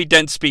another Harvey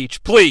Dent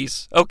speech,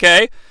 please,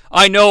 okay?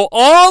 I know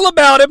all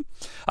about him.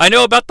 I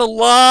know about the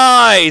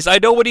lies. I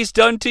know what he's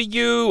done to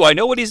you. I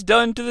know what he's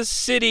done to the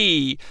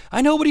city.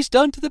 I know what he's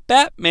done to the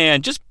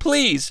Batman. Just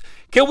please,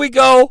 can we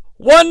go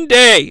one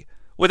day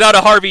without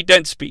a Harvey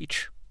Dent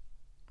speech?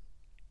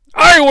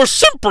 I was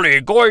simply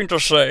going to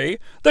say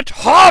that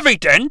Harvey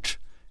Dent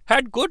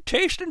had good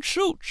taste in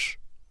suits.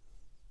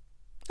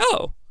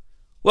 Oh,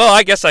 well,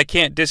 I guess I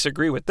can't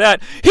disagree with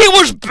that. He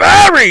was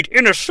buried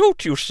in a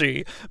suit, you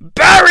see.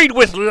 Buried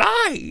with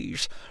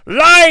lies.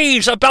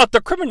 Lies about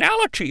the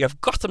criminality of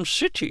Gotham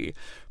City.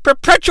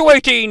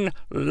 Perpetuating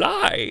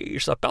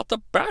lies about the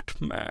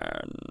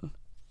Batman.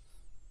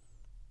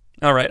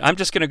 All right, I'm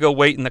just going to go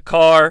wait in the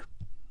car.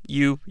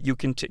 You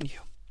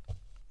continue.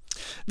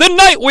 The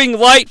Nightwing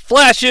light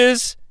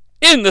flashes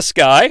in the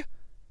sky.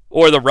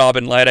 Or the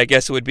Robin light, I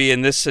guess it would be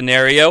in this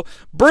scenario.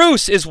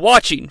 Bruce is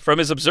watching from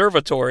his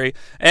observatory,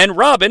 and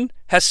Robin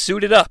has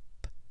suited up.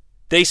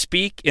 They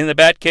speak in the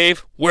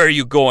Batcave. Where are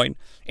you going?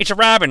 It's a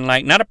Robin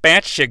light, not a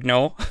bat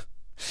signal.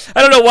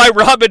 I don't know why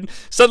Robin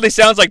suddenly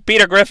sounds like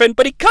Peter Griffin,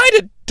 but he kind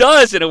of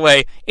does in a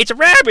way. It's a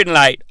Robin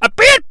light, a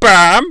bat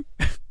bomb.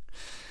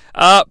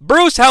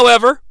 Bruce,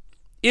 however,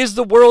 is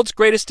the world's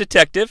greatest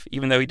detective,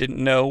 even though he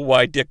didn't know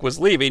why Dick was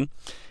leaving.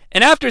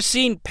 And after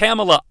seeing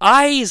Pamela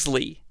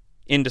Isley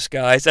in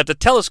disguise at the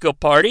telescope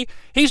party,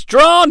 he's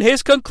drawn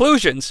his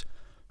conclusions.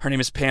 Her name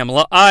is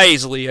Pamela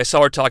Isley. I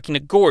saw her talking to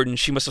Gordon.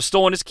 She must have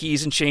stolen his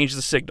keys and changed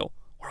the signal.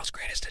 World's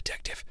greatest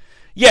detective.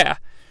 Yeah,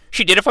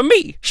 she did it for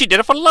me. She did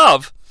it for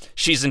love.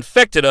 She's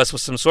infected us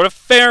with some sort of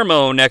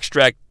pheromone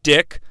extract,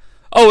 Dick.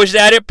 Oh, is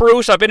that it,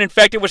 Bruce? I've been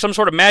infected with some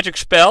sort of magic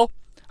spell?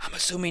 I'm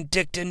assuming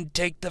Dick didn't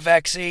take the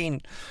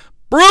vaccine.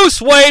 Bruce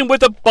Wayne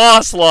with the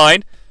boss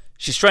line.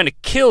 She's trying to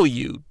kill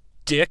you,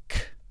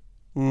 Dick.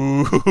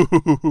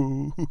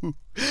 Ooh,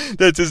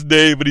 that's his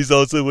name, but he's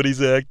also what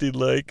he's acting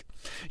like.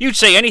 You'd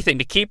say anything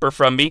to keep her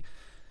from me.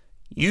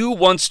 You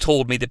once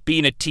told me that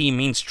being a team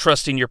means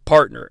trusting your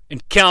partner,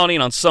 and counting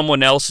on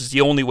someone else is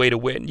the only way to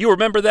win. You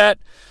remember that?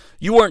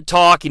 You weren't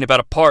talking about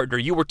a partner,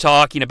 you were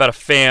talking about a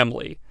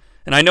family.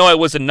 And I know I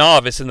was a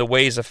novice in the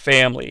ways of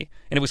family,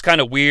 and it was kind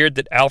of weird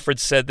that Alfred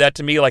said that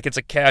to me like it's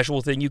a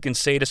casual thing you can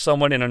say to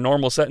someone in a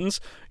normal sentence.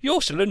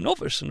 You're still a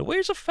novice in the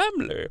ways of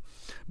family.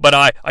 But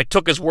I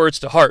took his words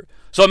to heart.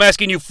 So I'm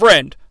asking you,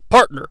 friend,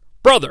 partner,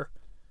 brother,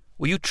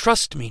 will you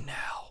trust me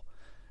now?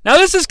 Now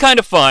this is kind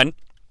of fun,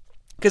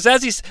 because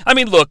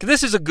look,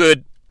 this is a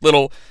good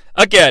little,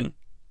 again,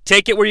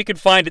 take it where you can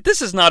find it.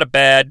 This is not a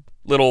bad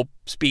little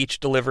speech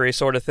delivery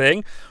sort of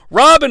thing.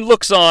 Robin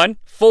looks on,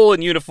 full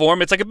in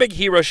uniform. It's like a big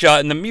hero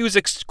shot, and the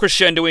music's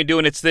crescendoing,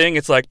 doing its thing.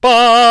 It's like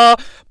ba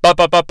ba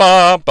ba ba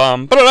ba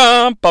bum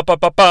ba ba ba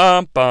ba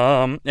ba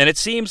bum, and it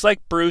seems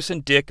like Bruce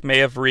and Dick may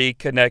have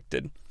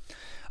reconnected.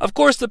 Of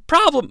course, the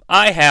problem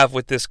I have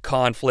with this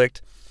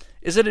conflict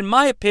is that, in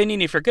my opinion,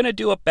 if you're going to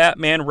do a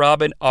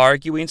Batman-Robin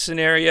arguing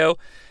scenario,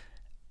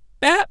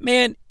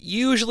 Batman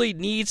usually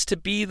needs to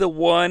be the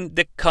one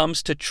that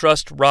comes to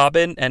trust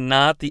Robin and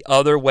not the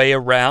other way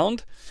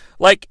around.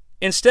 Like,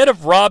 instead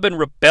of Robin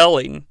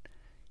rebelling,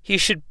 he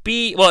should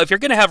be, well, if you're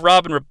going to have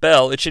Robin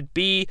rebel, it should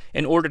be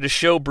in order to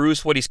show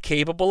Bruce what he's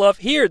capable of.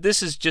 Here,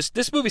 this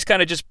movie's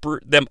kind of just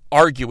them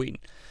arguing.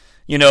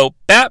 You know,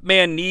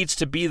 Batman needs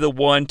to be the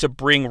one to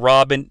bring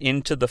Robin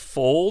into the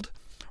fold.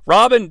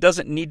 Robin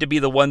doesn't need to be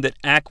the one that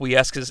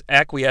acquiesces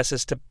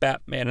to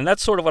Batman, and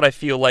that's sort of what I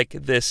feel like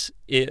this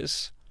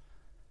is.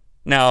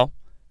 Now,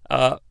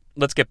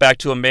 let's get back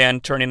to a man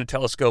turning a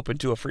telescope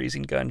into a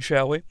freezing gun,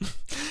 shall we?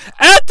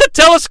 At the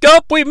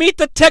telescope, we meet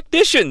the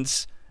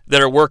technicians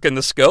that are working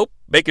the scope,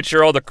 making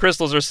sure all the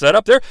crystals are set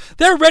up.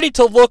 They're ready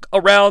to look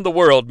around the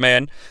world,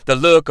 man. They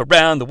look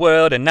around the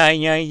world and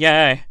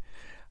I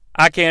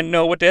can't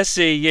know what they're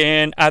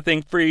seeing. I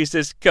think Freeze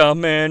is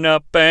coming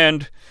up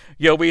and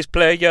you always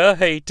play your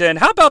hating.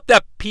 How about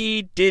that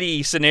P.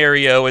 Diddy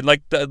scenario in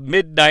like the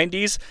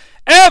mid-90s?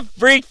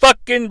 Every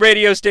fucking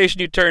radio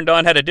station you turned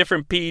on had a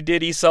different P.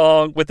 Diddy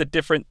song with a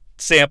different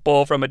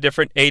sample from a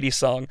different 80s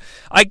song.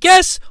 I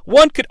guess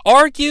one could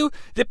argue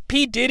that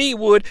P. Diddy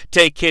would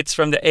take hits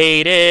from the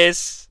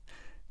 80s.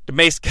 The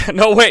Mace got...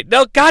 No, wait.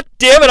 No, god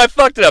damn it, I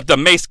fucked it up. The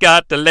Mace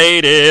got the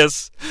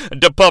latest.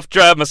 The Puff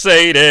drive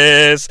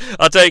Mercedes.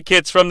 I'll take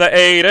hits from the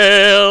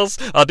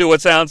 80s. I'll do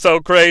what sounds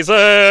so crazy.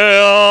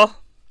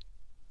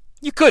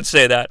 You could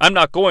say that. I'm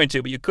not going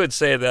to, but you could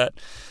say that.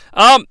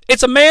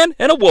 It's a man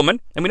and a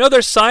woman, and we know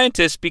they're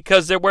scientists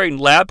because they're wearing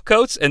lab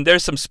coats, and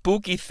there's some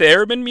spooky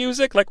theremin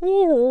music, like...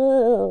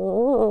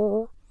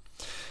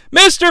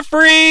 Mr.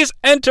 Freeze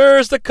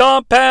enters the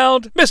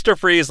compound. Mr.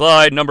 Freeze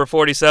line number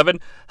 47.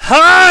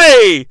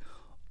 Hi!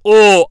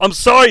 Oh, I'm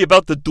sorry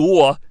about the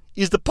door.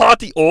 Is the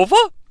party over?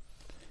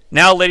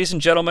 Now, ladies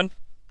and gentlemen,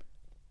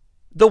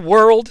 the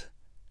world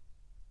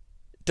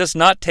does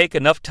not take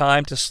enough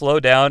time to slow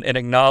down and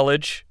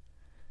acknowledge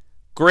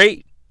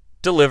great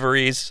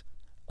deliveries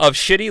of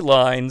shitty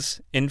lines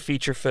in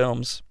feature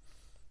films.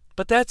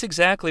 But that's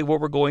exactly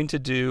what we're going to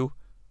do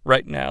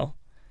right now.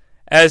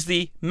 As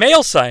the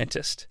male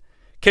scientist,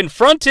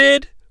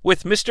 confronted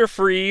with Mr.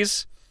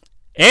 Freeze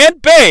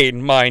and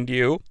Bane, mind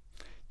you,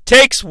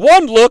 takes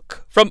one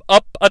look from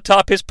up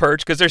atop his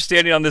perch, because they're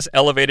standing on this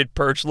elevated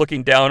perch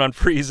looking down on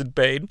Freeze and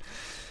Bane,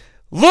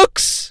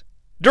 looks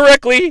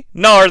directly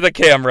near the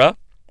camera,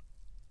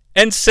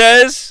 and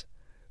says,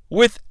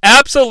 with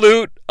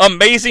absolute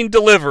amazing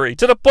delivery,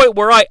 to the point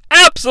where I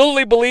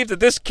absolutely believe that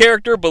this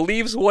character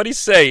believes what he's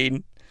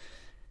saying,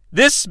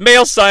 this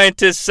male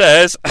scientist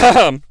says,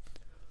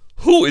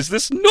 who is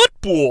this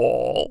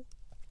nutball?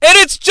 And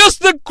it's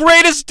just the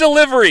greatest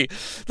delivery.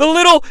 The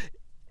little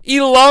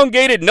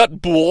elongated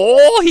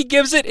nutball he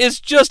gives it is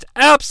just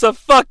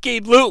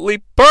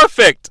abso-fucking-lutely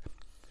perfect.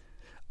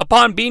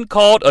 Upon being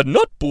called a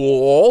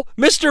nutball,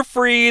 Mr.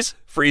 Freeze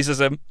freezes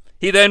him.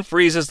 He then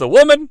freezes the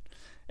woman,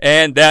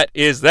 and that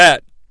is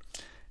that.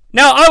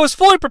 Now, I was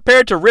fully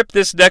prepared to rip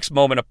this next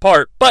moment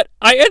apart, but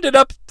I ended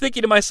up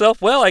thinking to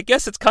myself, well, I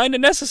guess it's kind of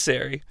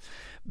necessary.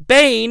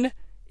 Bane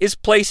is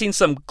placing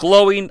some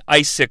glowing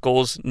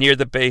icicles near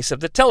the base of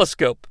the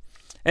telescope,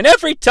 and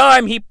every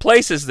time he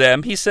places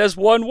them, he says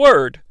one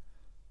word.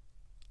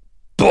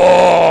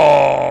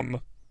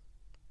 Bomb!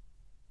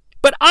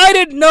 But I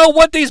didn't know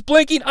what these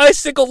blinking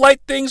icicle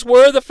light things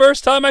were the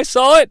first time I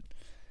saw it.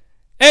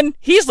 And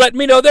he's letting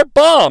me know they're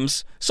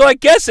bombs, so I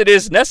guess it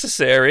is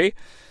necessary.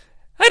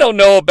 I don't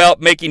know about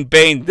making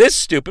Bane this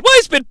stupid. Well,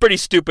 he's been pretty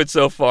stupid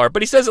so far,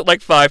 but he says it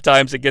like 5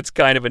 times. It gets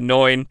kind of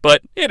annoying,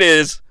 but it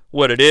is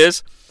what it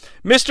is.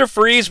 Mr.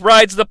 Freeze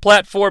rides the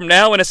platform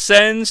now and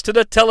ascends to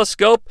the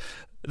telescope.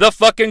 The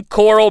fucking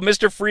choral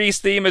Mr. Freeze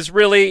theme is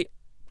really...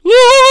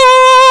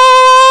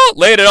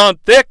 laid it on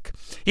thick.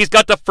 He's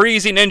got the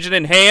freezing engine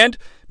in hand.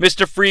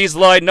 Mr. Freeze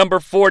line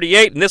number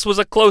 48, and this was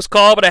a close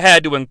call, but I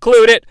had to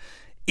include it.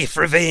 If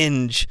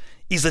revenge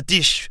is a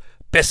dish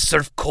best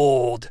served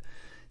cold,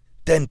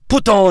 then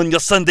put on your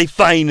Sunday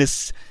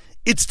finest.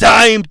 It's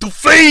time to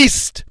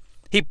feast!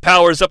 He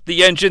powers up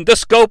the engine. The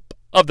scope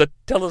of the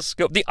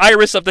telescope, the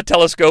iris of the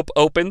telescope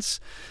opens.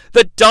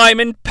 The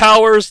diamond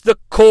powers the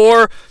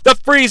core. The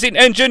freezing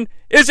engine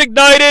is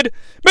ignited.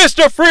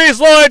 Mr. Freeze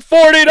line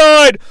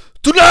 49,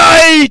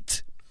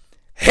 tonight!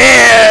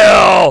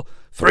 Hell!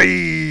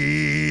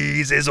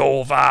 Freeze is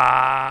over!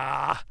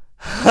 Ha!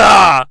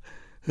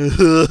 The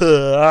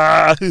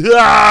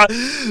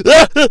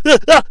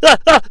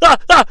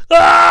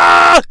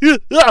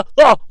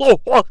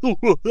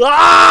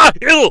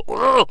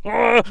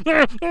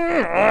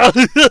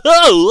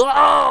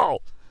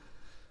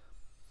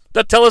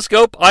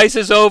telescope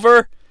ices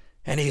over,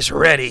 and he's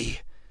ready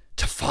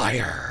to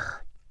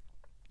fire.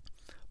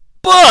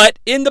 But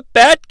in the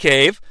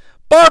Batcave,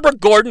 Barbara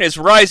Gordon is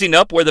rising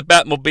up where the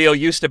Batmobile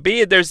used to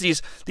be, and there's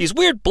these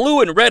weird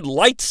blue and red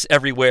lights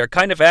everywhere,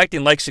 kind of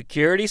acting like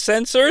security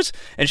sensors,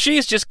 and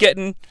she's just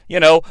getting,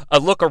 a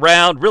look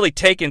around, really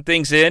taking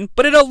things in,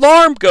 but an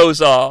alarm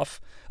goes off.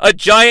 A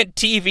giant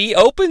TV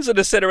opens in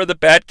the center of the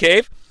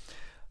Batcave.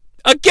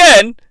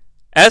 Again,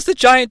 as the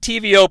giant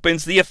TV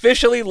opens, the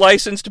officially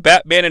licensed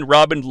Batman and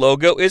Robin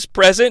logo is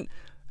present.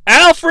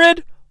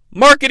 Alfred,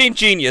 marketing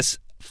genius.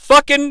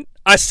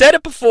 I said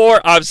it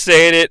before, I'm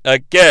saying it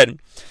again.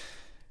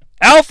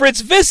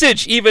 Alfred's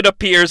visage even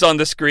appears on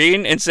the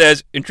screen and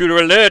says, "Intruder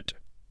alert!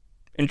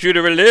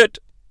 Intruder alert!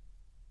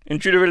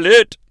 Intruder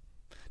alert!"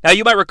 Now,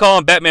 you might recall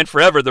in Batman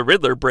Forever, the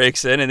Riddler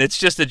breaks in, and it's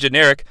just a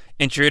generic,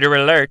 "Intruder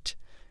alert!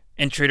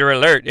 Intruder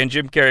alert!" And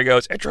Jim Carrey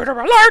goes, "Intruder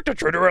alert!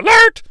 Intruder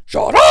alert!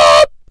 Shut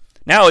up!"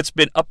 Now it's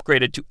been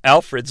upgraded to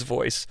Alfred's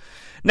voice.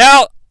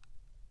 Now,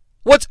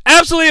 what's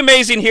absolutely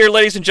amazing here,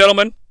 ladies and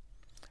gentlemen,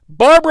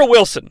 Barbara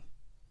Wilson,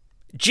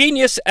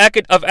 genius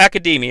of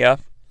academia,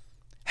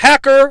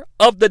 hacker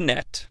of the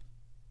net,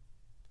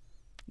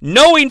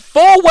 knowing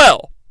full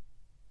well,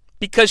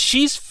 because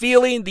she's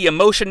feeling the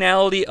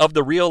emotionality of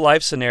the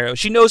real-life scenario,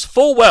 she knows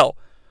full well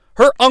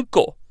her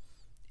uncle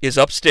is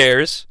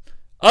upstairs,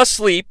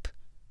 asleep,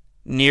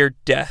 near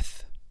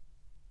death.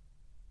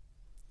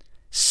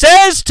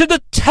 Says to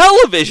the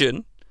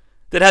television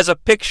that has a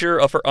picture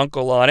of her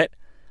uncle on it,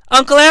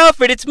 "Uncle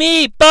Alfred, it's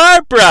me,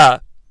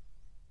 Barbara."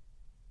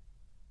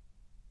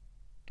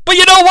 But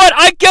you know what?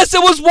 I guess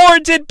it was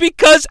warranted,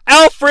 because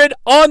Alfred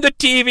on the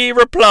TV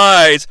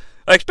replies,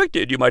 "I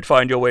expected you might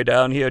find your way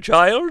down here,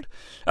 child.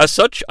 As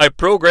such, I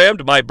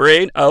programmed my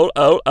brain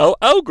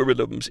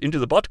algorithms into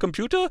the bot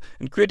computer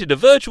and created a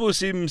virtual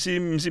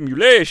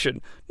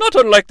simulation, not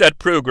unlike that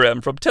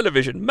program from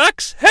television,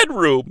 Max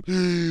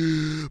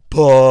Headroom."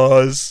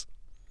 Pause.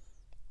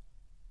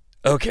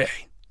 Okay.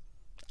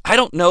 I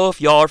don't know if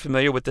y'all are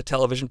familiar with the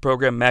television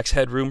program Max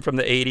Headroom from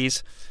the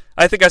 80s.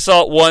 I think I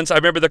saw it once. I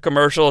remember the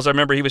commercials. I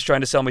remember he was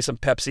trying to sell me some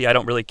Pepsi. I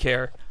don't really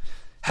care.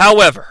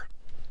 However,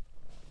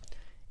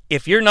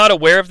 if you're not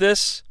aware of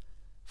this,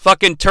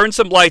 fucking turn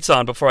some lights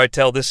on before I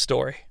tell this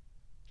story.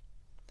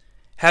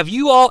 Have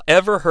you all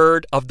ever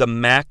heard of the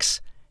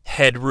Max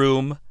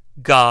Headroom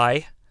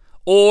guy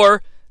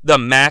or the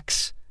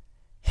Max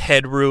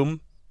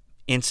Headroom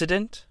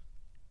Incident?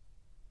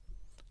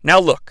 Now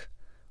look,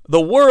 the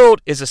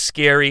world is a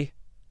scary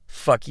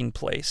fucking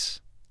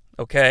place,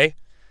 okay?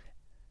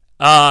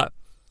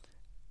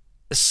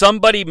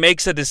 Somebody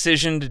makes a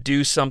decision to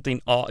do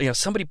something,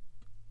 somebody,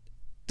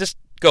 just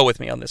go with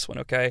me on this one,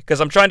 okay?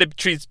 Because I'm trying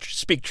to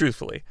speak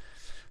truthfully.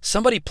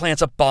 Somebody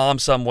plants a bomb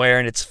somewhere,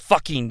 and it's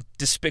fucking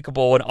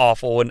despicable and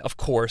awful, and of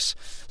course,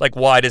 like,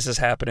 why does this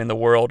happen in the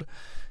world?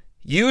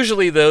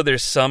 Usually, though,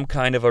 there's some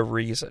kind of a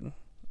reason.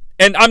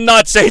 And I'm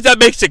not saying that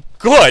makes it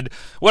good.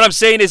 What I'm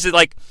saying is that,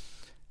 like,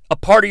 a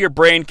part of your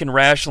brain can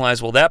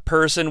rationalize, well, that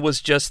person was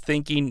just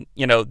thinking,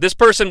 this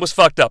person was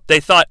fucked up.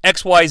 They thought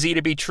XYZ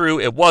to be true,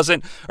 it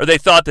wasn't, or they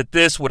thought that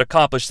this would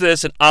accomplish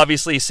this, and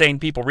obviously sane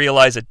people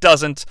realize it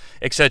doesn't,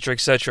 etc.,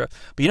 etc.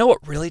 But you know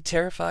what really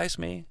terrifies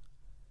me?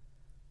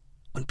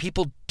 When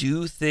people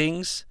do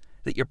things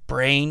that your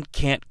brain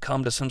can't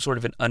come to some sort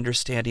of an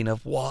understanding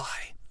of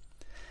why.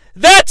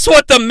 That's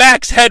what the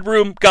Max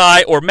Headroom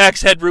guy or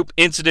Max Headroom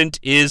Incident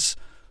is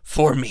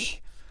for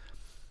me.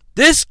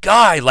 This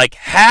guy,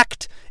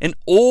 hacked an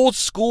old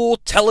school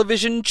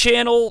television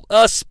channel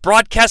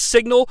broadcast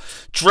signal,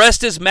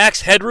 dressed as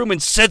Max Headroom,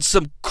 and said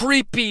some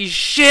creepy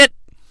shit.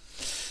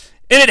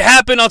 And it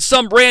happened on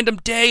some random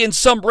day in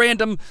some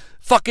random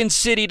fucking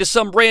city to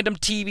some random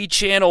TV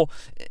channel.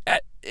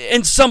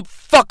 And some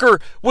fucker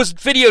was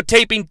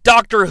videotaping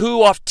Doctor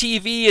Who off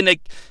TV, and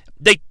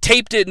they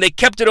taped it and they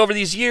kept it over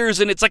these years,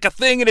 and it's like a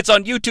thing, and it's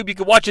on YouTube. You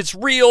can watch. It's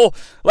real.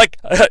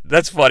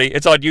 That's funny.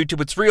 It's on YouTube.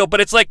 It's real,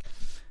 but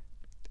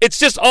it's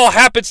just all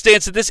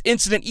happenstance that this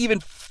incident even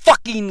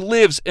fucking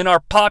lives in our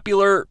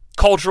popular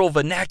cultural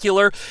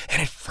vernacular,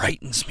 and it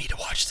frightens me to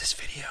watch this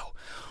video.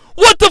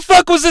 What the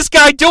fuck was this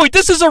guy doing?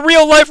 This is a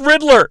real-life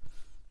Riddler.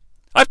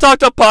 I've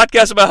talked on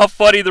podcasts about how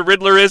funny the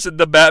Riddler is in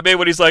the Batman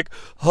when he's like,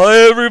 "Hi,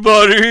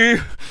 everybody.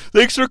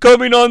 Thanks for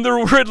coming on the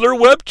Riddler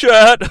web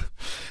chat.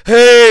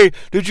 Hey,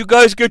 did you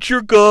guys get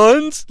your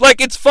guns?"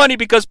 It's funny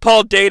because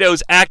Paul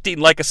Dano's acting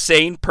like a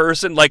sane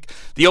person.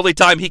 The only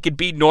time he can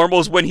be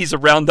normal is when he's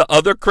around the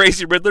other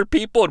crazy Riddler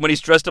people, and when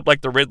he's dressed up like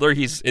the Riddler,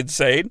 he's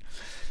insane.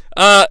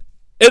 And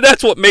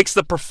that's what makes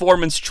the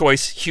performance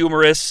choice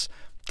humorous,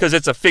 because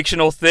it's a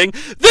fictional thing.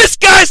 This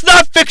guy's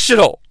not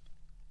fictional!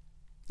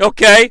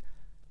 Okay?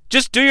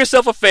 Just do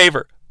yourself a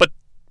favor, but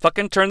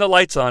fucking turn the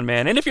lights on,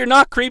 man. And if you're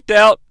not creeped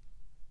out,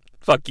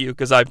 fuck you,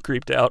 because I'm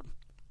creeped out.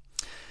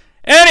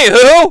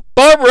 Anywho,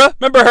 Barbara,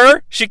 remember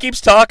her? She keeps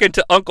talking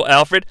to Uncle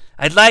Alfred.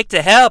 "I'd like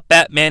to help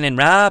Batman and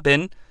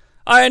Robin.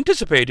 I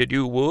anticipated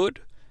you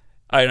would.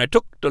 And I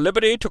took the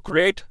liberty to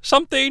create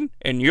something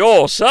in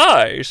your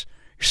size.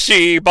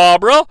 See,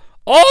 Barbara,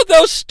 all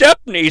those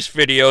step-niece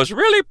videos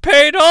really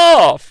paid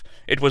off.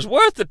 It was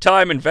worth the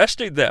time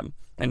investing them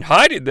and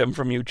hiding them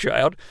from you,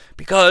 child,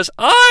 because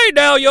I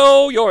now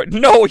know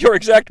your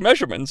exact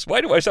measurements. Why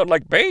do I sound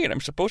like Bane?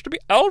 I'm supposed to be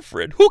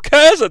Alfred. Who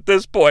cares at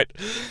this point?"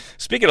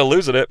 Speaking of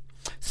losing it,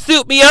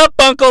 "Suit me up,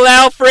 Uncle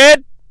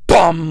Alfred."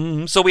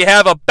 Bum! So we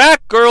have a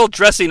Batgirl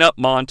dressing up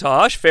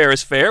montage. Fair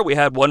is fair. We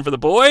had one for the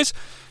boys.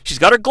 She's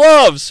got her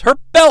gloves, her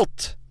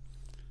belt.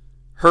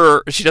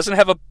 She doesn't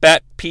have a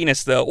bat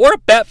penis, though, or a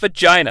bat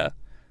vagina.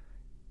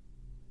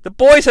 The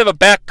boys have a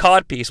bat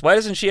codpiece. Why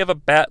doesn't she have a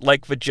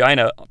bat-like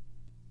vagina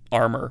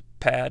armor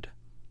pad?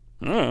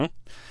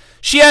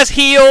 She has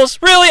heels.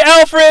 Really,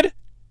 Alfred?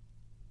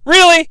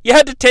 Really? You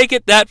had to take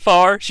it that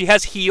far? She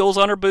has heels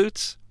on her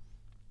boots?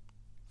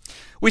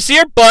 We see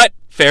her butt.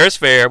 Fair is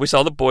fair. We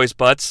saw the boys'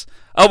 butts.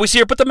 We see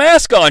her put the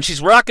mask on.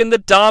 She's rocking the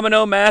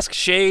domino mask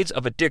shades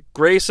of a Dick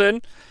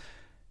Grayson.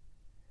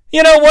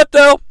 You know what,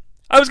 though?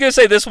 I was going to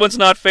say this one's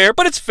not fair,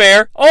 but it's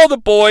fair. All the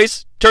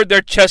boys turned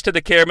their chest to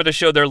the camera to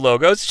show their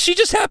logos. She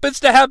just happens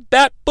to have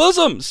bat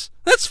bosoms.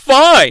 That's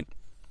fine.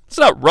 It's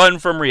not run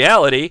from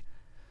reality.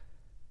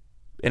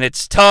 And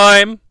it's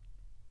time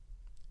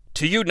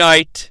to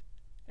unite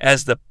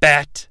as the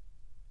Bat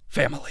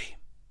family.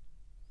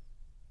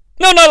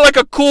 No, not like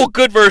a cool,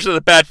 good version of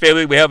the Bat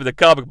family we have in the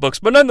comic books,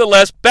 but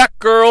nonetheless,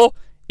 Batgirl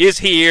is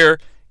here.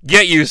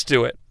 Get used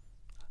to it.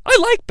 I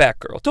like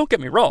Batgirl, don't get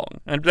me wrong.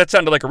 And that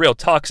sounded like a real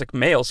toxic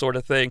male sort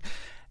of thing.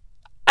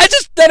 I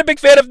just not a big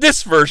fan of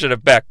this version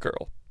of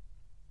Batgirl.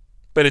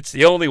 But it's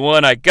the only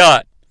one I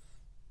got.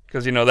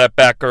 Because, you know, that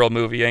Batgirl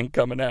movie ain't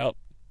coming out.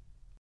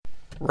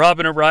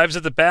 Robin arrives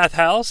at the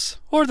bathhouse,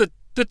 or the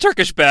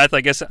Turkish bath,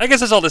 I guess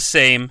it's all the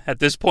same at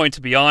this point,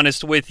 to be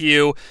honest with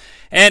you.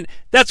 And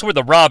that's where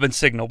the Robin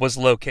signal was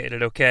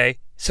located, okay?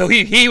 So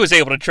he was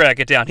able to track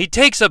it down. He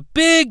takes a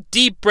big,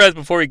 deep breath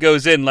before he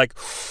goes in, like,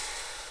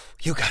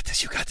 you got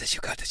this, you got this,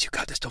 you got this, you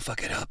got this, don't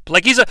fuck it up.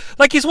 Like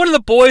he's one of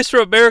the boys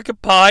from American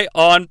Pie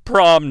on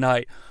prom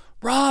night.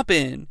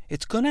 Robin,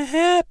 it's gonna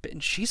happen.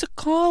 She's a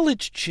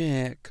college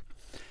chick.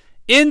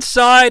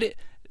 Inside,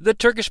 the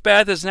Turkish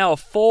bath is now a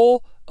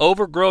full,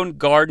 overgrown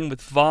garden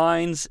with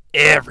vines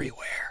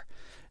everywhere.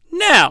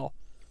 Now,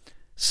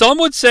 some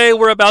would say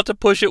we're about to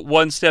push it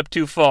one step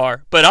too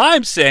far, but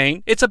I'm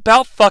saying it's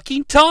about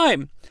fucking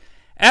time.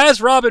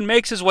 As Robin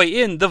makes his way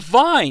in, the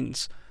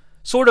vines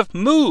sort of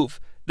move.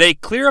 They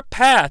clear a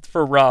path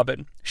for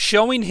Robin,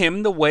 showing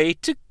him the way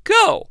to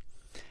go.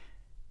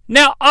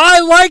 Now, I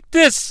like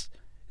this.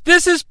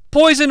 This is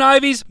Poison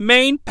Ivy's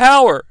main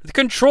power,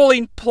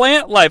 controlling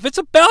plant life. It's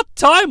about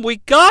time we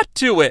got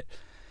to it.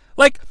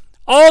 Like,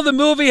 all the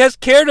movie has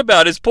cared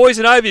about is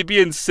Poison Ivy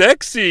being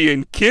sexy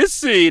and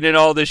kissing and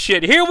all this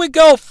shit. Here we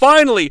go,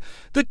 finally.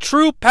 The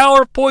true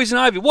power of Poison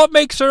Ivy. What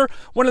makes her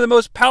one of the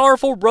most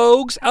powerful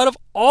rogues out of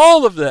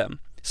all of them?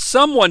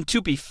 Someone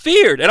to be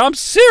feared. And I'm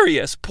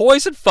serious.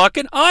 Poison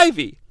fucking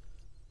Ivy.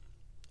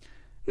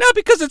 Now,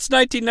 because it's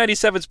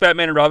 1997's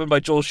Batman and Robin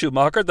by Joel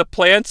Schumacher, the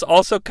plants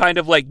also kind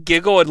of like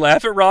giggle and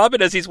laugh at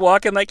Robin as he's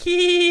walking like,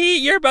 hee,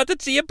 you're about to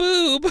see a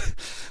boob.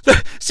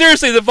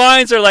 Seriously, the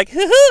vines are like,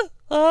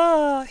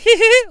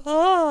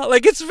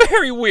 like, it's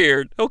very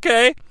weird,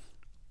 okay?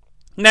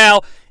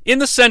 Now, in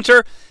the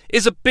center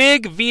is a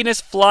big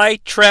Venus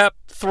flytrap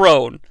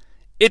throne.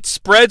 It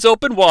spreads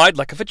open wide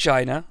like a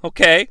vagina,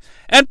 okay?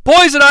 And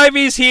Poison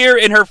Ivy's here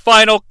in her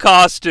final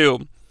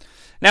costume.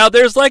 Now,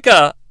 there's like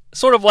a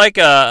sort of like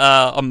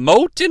a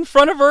moat in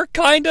front of her,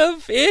 kind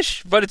of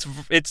ish, but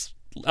it's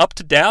up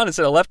to down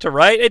instead of left to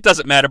right. It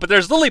doesn't matter, but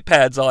there's lily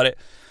pads on it.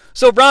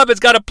 So Robin's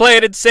got to play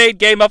an insane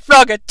game of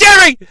Frogger.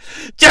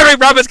 Jerry,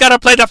 Robin's got to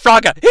play the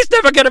Frogger. He's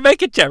never gonna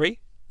make it, Jerry.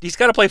 He's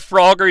got to play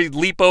Frogger. He'd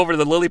leap over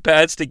the lily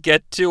pads to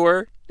get to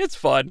her. It's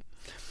fun.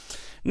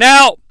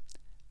 Now,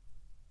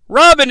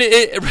 Robin,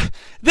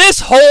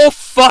 this whole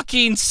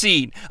fucking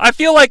scene, I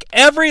feel like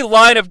every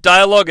line of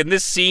dialogue in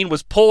this scene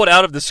was pulled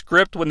out of the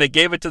script when they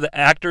gave it to the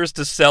actors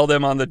to sell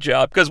them on the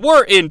job. Because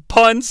we're in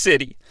Pun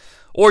City.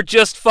 Or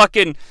just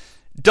fucking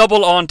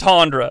double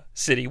entendre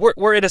city.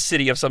 We're in a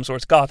city of some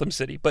sorts, Gotham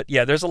City. But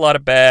yeah, there's a lot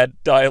of bad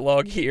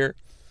dialogue here.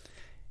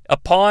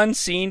 Upon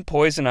seeing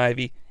Poison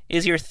Ivy,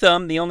 is your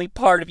thumb the only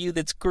part of you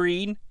that's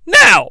green?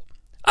 Now!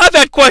 I've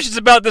had questions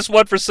about this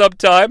one for some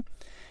time.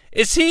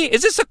 Is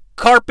this a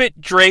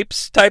carpet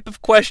drapes type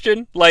of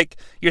question? Like,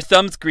 your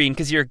thumb's green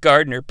because you're a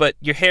gardener, but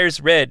your hair's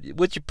red.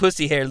 What's your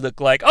pussy hair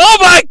look like? Oh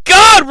my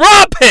God,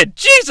 Robin!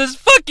 Jesus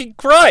fucking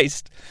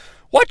Christ!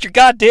 Watch your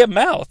goddamn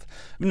mouth.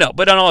 No,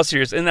 but on all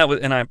seriousness, that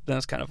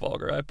was kind of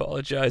vulgar, I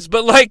apologize.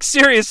 But like,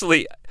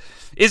 seriously,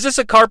 is this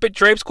a carpet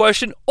drapes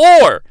question?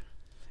 Or,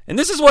 and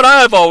this is what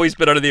I've always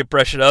been under the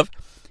impression of,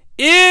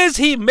 is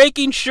he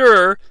making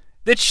sure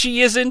that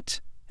she isn't,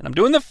 and I'm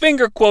doing the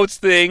finger quotes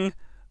thing,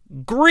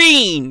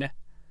 green?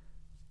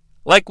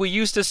 Like we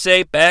used to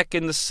say back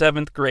in the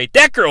 7th grade.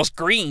 That girl's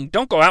green.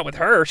 Don't go out with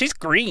her. She's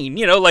green.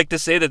 You know, like to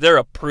say that they're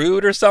a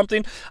prude or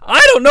something.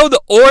 I don't know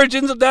the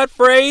origins of that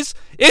phrase.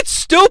 It's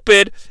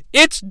stupid.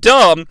 It's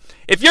dumb.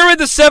 If you're in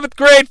the 7th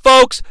grade,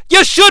 folks,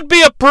 you should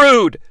be a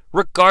prude,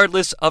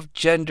 regardless of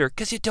gender,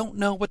 because you don't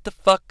know what the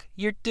fuck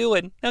you're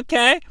doing,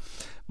 okay?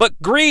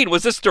 But green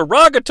was this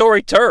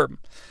derogatory term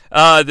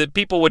that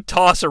people would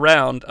toss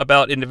around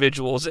about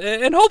individuals,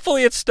 and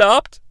hopefully it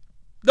stopped.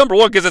 Number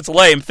one, because it's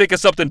lame. Think of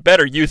something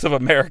better, youth of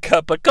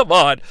America. But come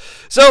on.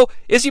 So,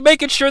 is he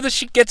making sure that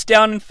she gets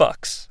down and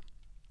fucks?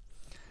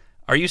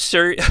 Are you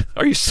serious?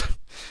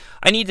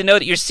 I need to know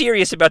that you're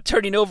serious about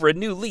turning over a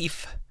new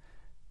leaf.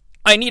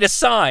 I need a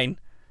sign.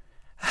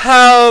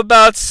 How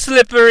about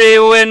slippery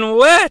when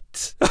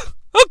wet?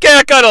 Okay,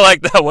 I kind of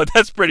like that one.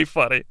 That's pretty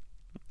funny.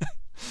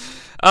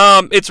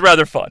 It's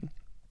rather fun.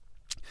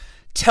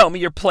 Tell me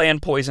your plan,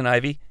 Poison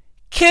Ivy.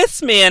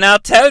 Kiss me and I'll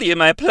tell you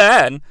my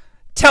plan.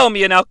 Tell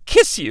me and I'll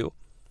kiss you.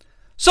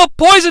 So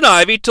Poison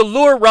Ivy, to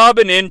lure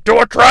Robin into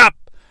a trap,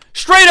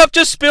 straight up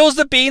just spills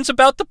the beans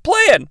about the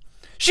plan.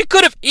 She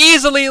could have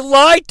easily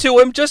lied to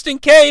him just in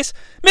case.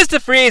 Mr.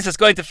 Freeze is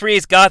going to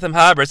freeze Gotham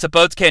Harbor so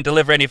boats can't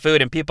deliver any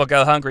food and people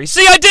go hungry.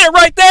 See, I did it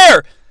right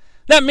there!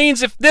 That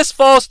means if this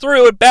falls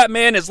through and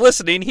Batman is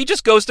listening, he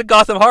just goes to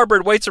Gotham Harbor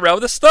and waits around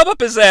with his thumb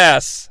up his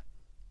ass.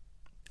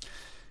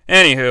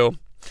 Anywho,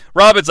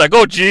 Robin's like,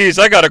 oh geez,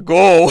 I gotta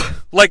go.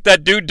 Like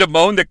that dude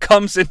Damone that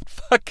comes in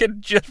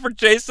fucking for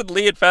Jason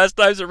Lee in Fast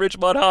Times at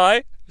Ridgemont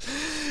High.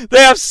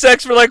 They have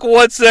sex for like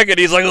 1 second.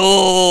 He's like,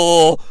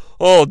 oh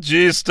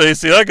geez,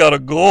 Stacy, I gotta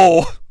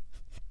go.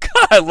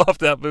 God, I love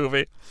that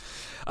movie.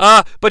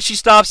 But she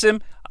stops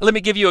him. Let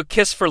me give you a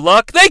kiss for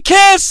luck. They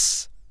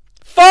kiss!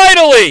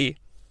 Finally!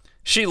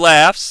 She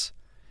laughs.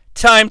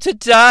 Time to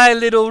die,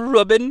 little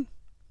Robin.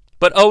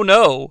 But oh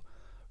no.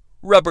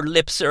 Rubber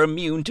lips are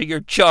immune to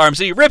your charms.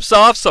 He rips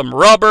off some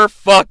rubber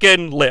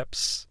fucking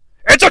lips.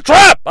 It's a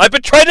trap! I've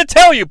been trying to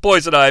tell you,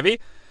 Poison Ivy.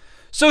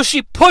 So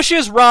she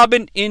pushes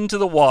Robin into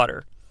the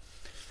water.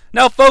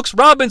 Now, folks,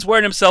 Robin's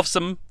wearing himself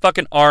some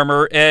fucking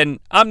armor, and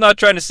I'm not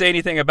trying to say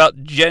anything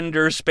about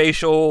gender,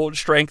 spatial,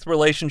 strength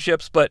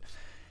relationships, but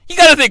you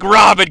gotta think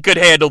Robin could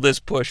handle this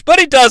push. But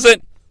he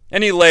doesn't,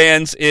 and he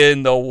lands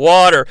in the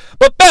water.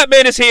 But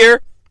Batman is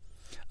here.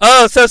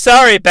 Oh, so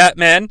sorry,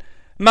 Batman.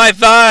 My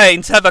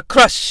vines have a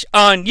crush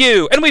on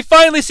you. And we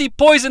finally see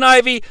Poison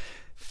Ivy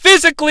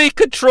physically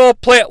control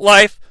plant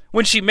life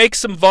when she makes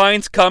some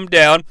vines come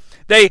down.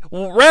 They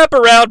wrap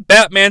around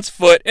Batman's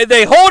foot, and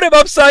they hold him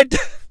upside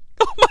down.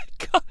 Oh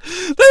my god.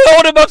 They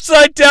hold him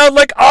upside down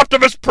like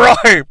Optimus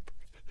Prime.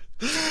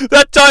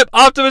 That time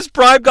Optimus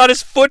Prime got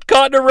his foot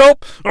caught in a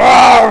rope.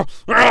 Oh,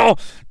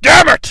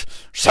 damn it!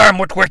 Sam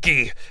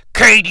Witwicky,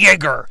 Cade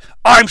Yeager,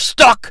 I'm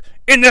stuck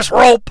in this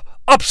rope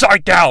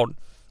upside down.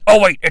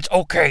 Oh wait, it's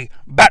okay.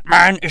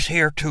 Batman is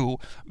here too.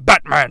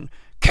 Batman,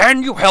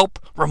 can you help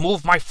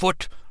remove my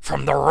foot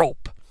from the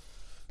rope?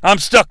 I'm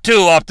stuck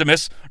too,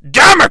 Optimus.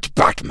 Damn it,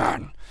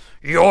 Batman!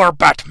 You're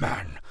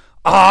Batman.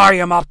 I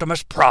am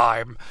Optimus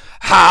Prime.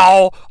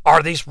 How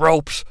are these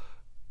ropes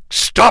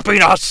stopping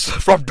us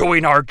from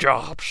doing our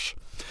jobs?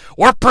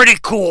 We're pretty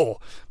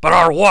cool, but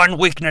our one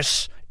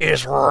weakness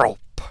is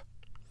rope.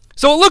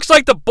 So it looks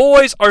like the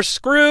boys are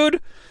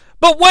screwed.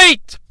 But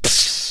wait!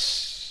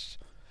 Psst.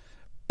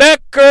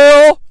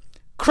 Batgirl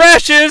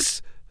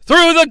crashes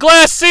through the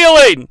glass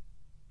ceiling.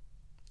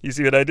 You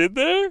see what I did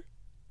there?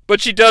 But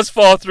she does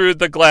fall through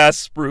the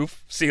glass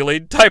roof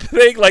ceiling type of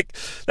thing. Like,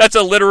 that's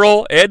a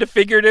literal and a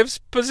figurative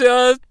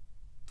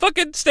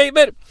fucking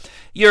statement.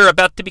 You're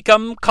about to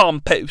become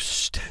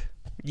compost.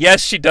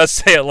 Yes, she does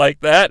say it like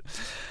that.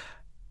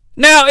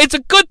 Now, it's a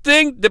good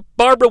thing that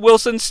Barbara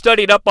Wilson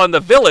studied up on the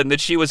villain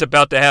that she was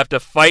about to have to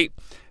fight.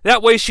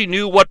 That way she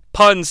knew what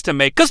puns to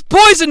make. Because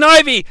Poison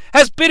Ivy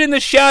has been in the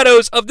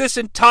shadows of this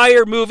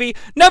entire movie,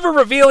 never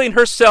revealing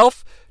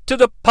herself to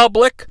the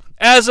public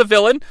as a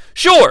villain.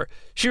 Sure,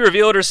 she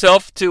revealed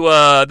herself to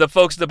the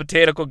folks at the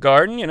Botanical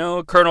Garden, you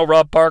know, Colonel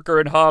Rob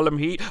Parker and Harlem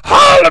Heat.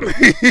 Harlem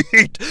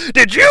Heat!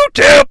 Did you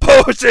tell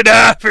Poison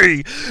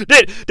Ivy?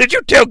 Did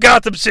you tell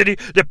Gotham City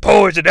that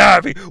Poison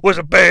Ivy was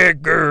a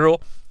bad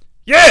girl?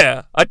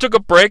 Yeah, I took a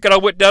break and I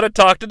went down and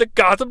talked to the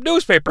Gotham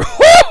newspaper.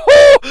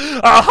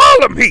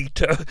 Harlem Heat!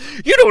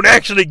 You don't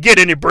actually get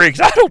any breaks.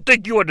 I don't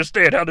think you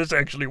understand how this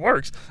actually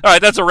works. All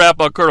right, that's a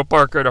wrap on Colonel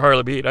Parker and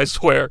Harlem Heat, I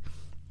swear.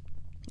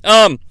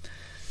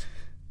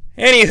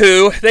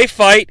 Anywho, they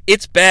fight.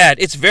 It's bad.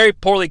 It's very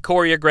poorly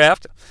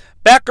choreographed.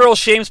 Batgirl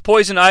shames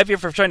Poison Ivy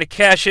for trying to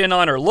cash in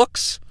on her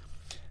looks.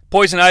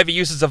 Poison Ivy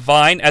uses a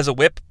vine as a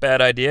whip. Bad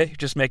idea. You're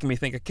just making me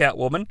think of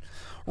Catwoman.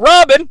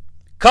 Robin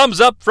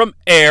comes up for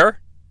air,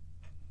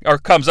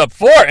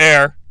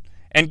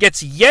 and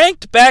gets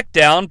yanked back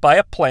down by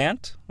a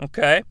plant.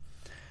 Okay.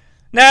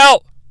 Now,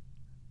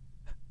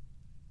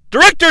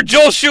 director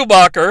Joel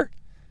Schumacher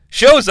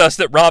shows us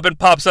that Robin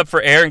pops up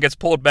for air and gets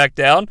pulled back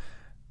down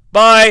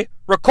by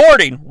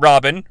recording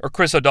Robin, or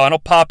Chris O'Donnell,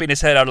 popping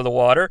his head out of the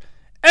water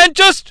and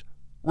just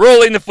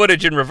rolling the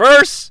footage in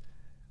reverse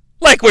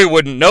like we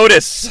wouldn't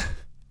notice.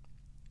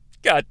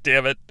 God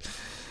damn it.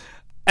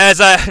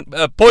 As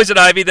Poison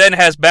Ivy then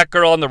has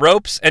Batgirl on the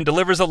ropes and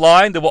delivers a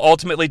line that will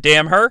ultimately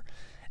damn her.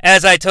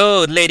 As I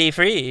told Lady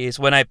Freeze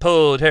when I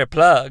pulled her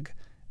plug,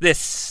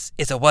 this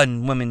is a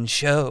one-woman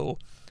show.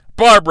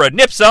 Barbara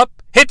nips up,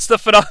 hits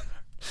the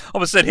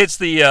almost said hits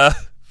the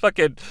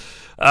fucking...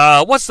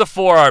 what's the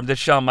forearm that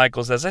Shawn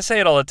Michaels does? I say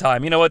it all the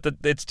time. You know what?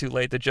 It's too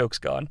late. The joke's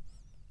gone.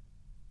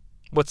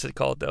 What's it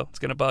called, though? It's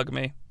going to bug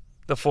me.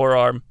 The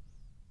forearm.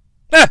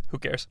 Who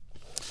cares?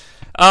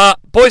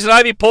 Poison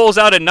Ivy pulls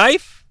out a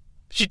knife.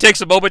 She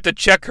takes a moment to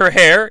check her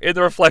hair in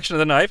the reflection of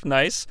the knife.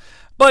 Nice.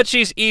 But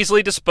she's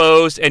easily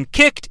disposed and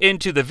kicked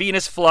into the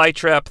Venus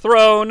flytrap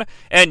throne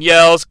and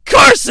yells,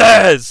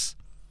 "Curses!"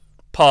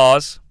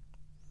 Pause.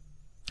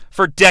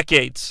 For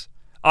decades,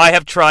 I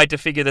have tried to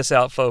figure this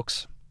out,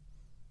 folks.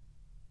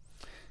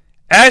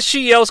 As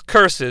she yells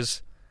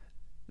curses,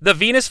 the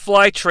Venus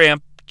flytrap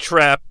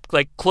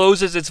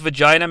closes its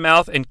vagina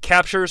mouth and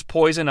captures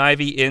Poison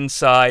Ivy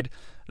inside,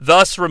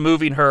 thus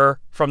removing her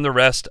from the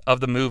rest of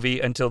the movie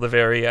until the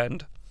very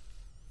end.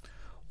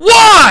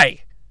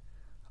 Why?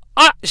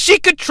 She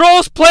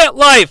controls plant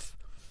life.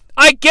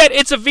 I get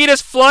it's a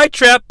Venus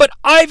flytrap, but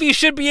Ivy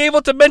should be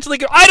able to mentally...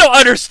 I don't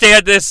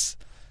understand this.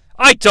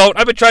 I don't.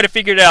 I've been trying to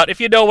figure it out.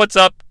 If you know what's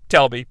up,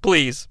 tell me.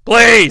 Please.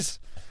 Please.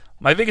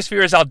 My biggest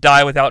fear is I'll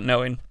die without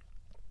knowing.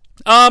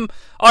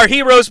 Our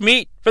heroes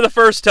meet for the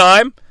first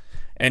time.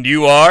 And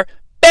you are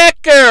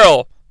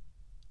Batgirl.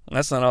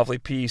 That's not awfully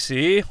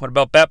PC. What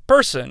about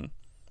Batperson?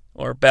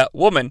 Or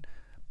Batwoman?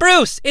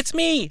 Bruce, it's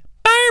me,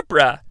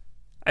 Barbara.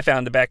 I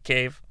found the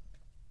Batcave.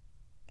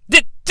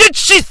 Did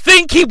she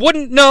think he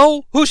wouldn't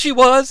know who she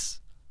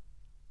was?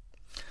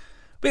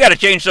 We gotta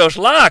change those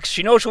locks.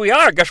 She knows who we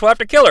are. Guess we'll have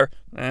to kill her.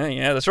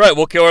 Yeah, that's right.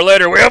 We'll kill her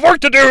later. We have work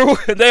to do.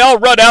 They all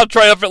run out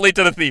triumphantly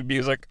to the theme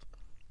music.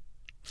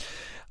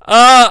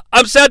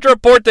 I'm sad to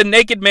report the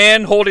naked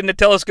man holding the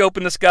telescope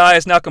in the sky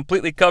is now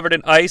completely covered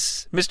in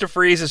ice. Mr.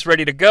 Freeze is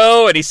ready to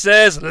go, and he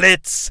says,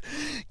 "Let's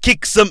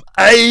kick some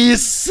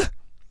ice."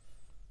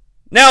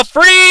 Now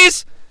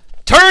Freeze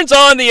turns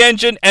on the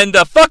engine, and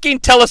the fucking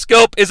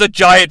telescope is a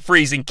giant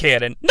freezing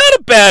cannon. Not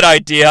a bad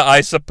idea,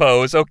 I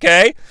suppose,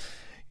 okay?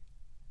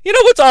 You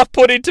know what's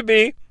off-putting to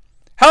me?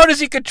 How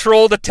does he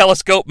control the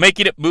telescope,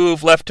 making it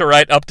move left to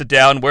right, up to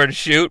down, where to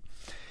shoot?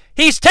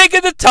 He's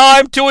taken the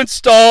time to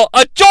install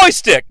a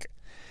joystick.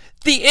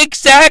 The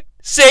exact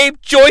same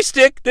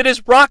joystick that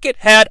his rocket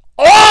had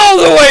all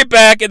the way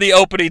back in the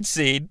opening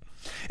scene.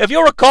 If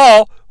you'll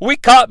recall, we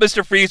caught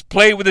Mr. Freeze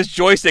playing with his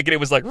joystick, and it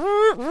was like...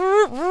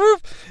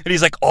 And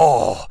he's like,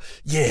 oh,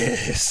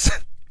 yes.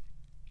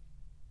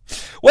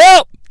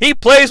 Well, he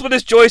plays with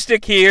his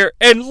joystick here,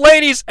 and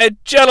ladies and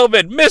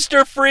gentlemen,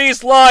 Mr.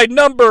 Freeze line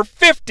number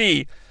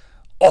 50.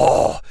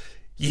 Oh,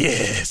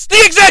 yes.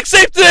 The exact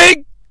same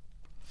thing!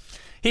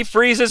 He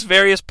freezes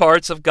various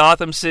parts of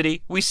Gotham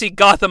City. We see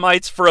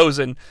Gothamites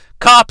frozen,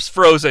 cops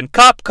frozen,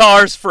 cop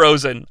cars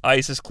frozen.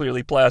 Ice is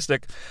clearly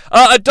plastic.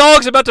 A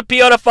dog's about to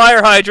pee on a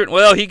fire hydrant.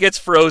 Well, he gets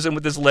frozen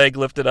with his leg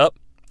lifted up.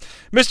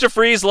 Mr.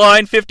 Freeze,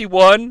 line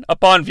 51,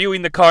 upon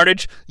viewing the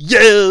carnage,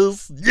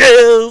 yells,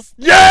 yells,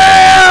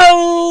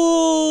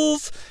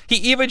 yells! He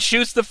even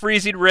shoots the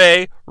freezing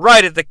ray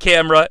right at the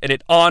camera, and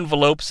it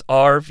envelopes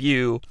our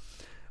view.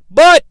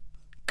 But,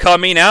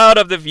 coming out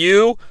of the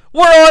view,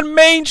 we're on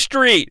Main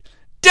Street.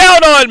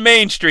 Down on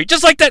Main Street,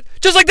 just like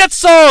that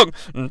song.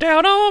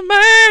 Down on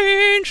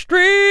Main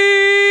Street,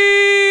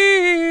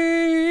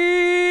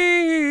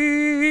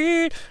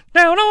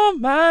 down on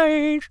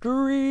Main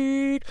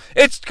Street.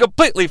 It's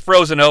completely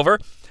frozen over,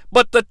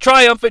 but the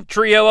triumphant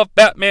trio of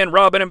Batman,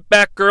 Robin, and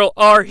Batgirl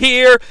are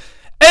here,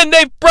 and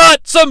they've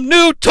brought some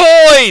new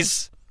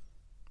toys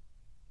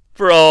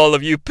for all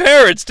of you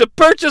parents to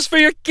purchase for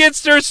your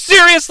kidsters.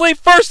 Seriously,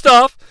 first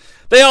off,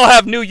 they all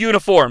have new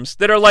uniforms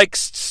that are like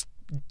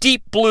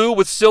deep blue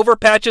with silver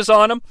patches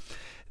on them.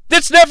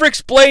 That's never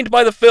explained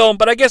by the film,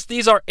 but I guess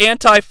these are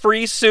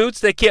anti-freeze suits.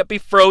 They can't be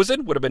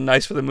frozen. Would have been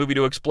nice for the movie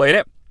to explain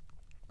it.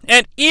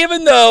 And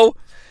even though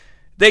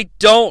they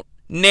don't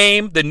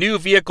name the new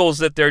vehicles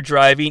that they're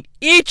driving,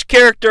 each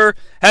character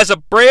has a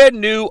brand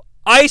new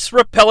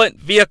ice-repellent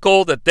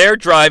vehicle that they're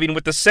driving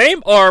with the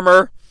same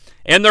armor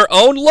and their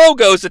own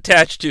logos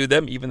attached to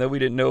them, even though we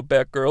didn't know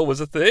Batgirl was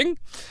a thing.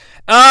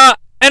 And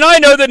I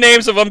know the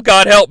names of them,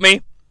 God help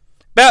me.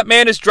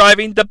 Batman is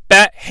driving the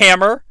Bat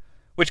Hammer,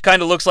 which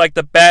kind of looks like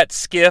the Bat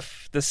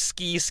Skiff, the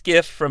ski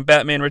skiff from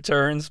Batman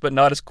Returns, but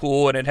not as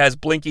cool, and it has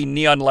blinking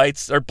neon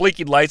lights, or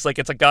blinking lights like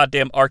it's a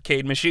goddamn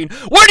arcade machine.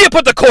 Where do you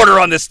put the quarter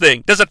on this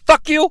thing? Does it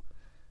fuck you?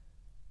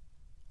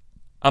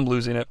 I'm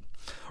losing it.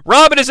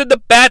 Robin is in the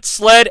Bat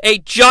Sled, a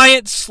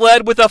giant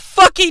sled with a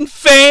fucking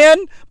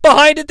fan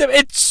behind it.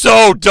 It's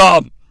so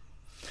dumb.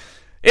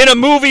 In a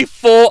movie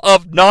full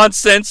of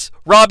nonsense,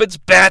 Robin's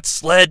Bat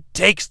Sled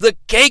takes the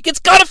cake. It's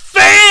got a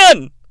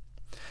fan!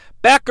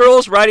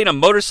 Batgirl's riding a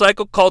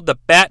motorcycle called the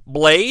Bat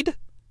Blade.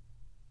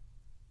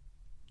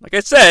 Like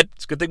I said,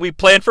 it's a good thing we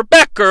planned for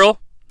Batgirl,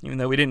 even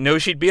though we didn't know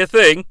she'd be a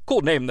thing.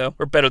 Cool name, though.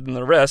 We're better than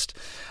the rest.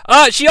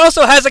 She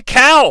also has a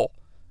cow,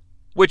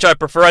 which I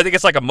prefer. I think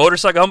it's like a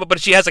motorcycle helmet, but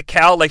she has a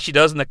cow like she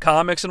does in the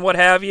comics and what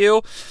have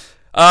you.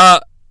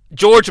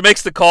 George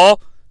makes the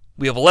call.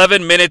 We have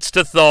 11 minutes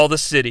to thaw the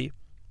city.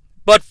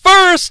 But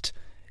first,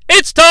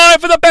 it's time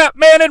for the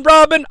Batman and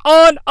Robin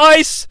on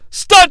Ice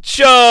stunt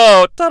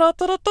show!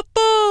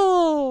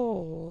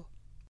 Ta-da-ta-da-ta-ta!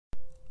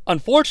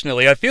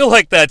 Unfortunately, I feel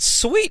like that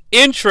sweet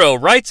intro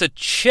writes a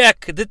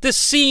check that this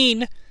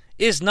scene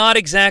is not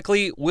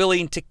exactly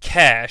willing to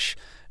cash.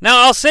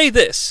 Now, I'll say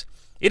this.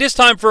 It is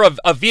time for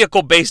a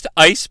vehicle-based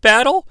ice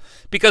battle,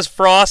 because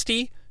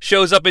Frosty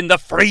shows up in the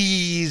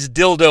Freeze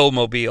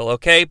Dildo-mobile,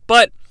 okay?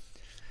 But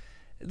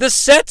the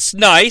set's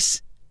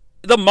nice.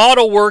 The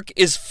model work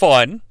is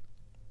fun,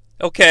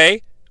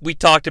 okay? We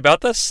talked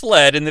about the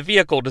sled and the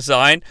vehicle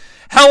design.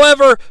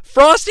 However,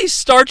 Frosty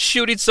starts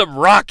shooting some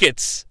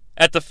rockets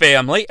at the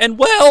family, and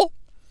well,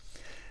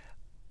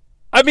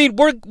 I mean,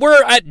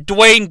 we're at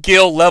Dwayne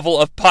Gill level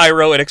of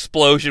pyro and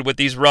explosion with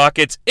these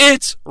rockets.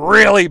 It's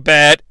really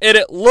bad, and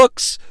it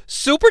looks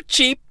super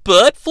cheap,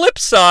 but flip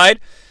side,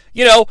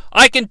 You know,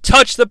 I can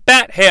touch the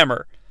bat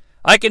hammer.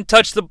 I can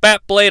touch the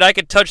bat blade. I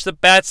can touch the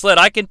bat sled.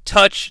 I can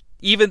touch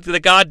even the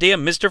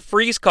goddamn Mr.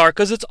 Freeze car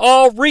because it's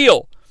all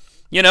real.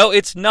 You know,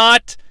 it's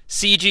not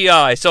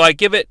CGI. So I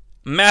give it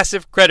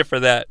massive credit for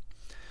that.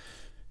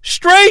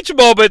 Strange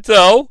moment,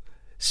 though.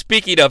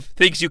 Speaking of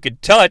things you can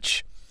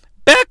touch,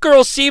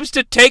 Batgirl seems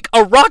to take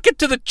a rocket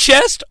to the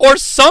chest or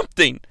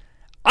something.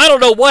 I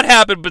don't know what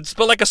happened, but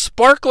like a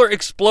sparkler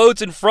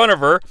explodes in front of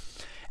her,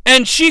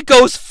 and she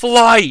goes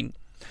flying.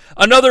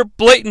 Another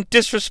blatant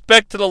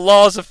disrespect to the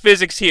laws of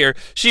physics here.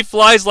 She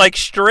flies like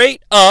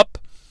straight up.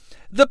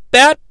 The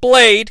bat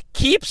blade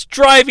keeps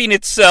driving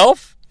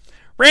itself.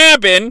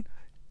 Rabin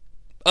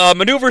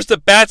maneuvers the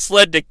bat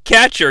sled to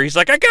catch her. He's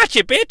like, I got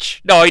you,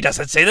 bitch. No, he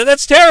doesn't say that.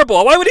 That's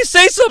terrible. Why would he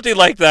say something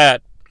like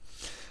that?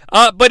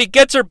 But he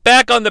gets her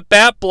back on the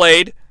bat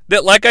blade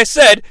that, like I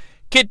said,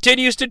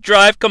 continues to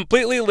drive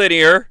completely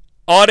linear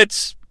on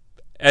its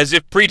as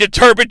if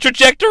predetermined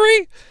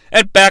trajectory,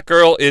 and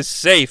Batgirl is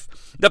safe.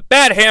 The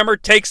Bat Hammer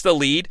takes the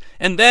lead,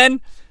 and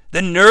then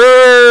the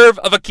nerve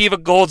of Akiva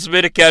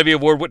Goldsman, Academy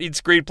Award-winning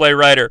screenplay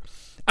writer.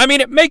 I mean,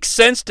 it makes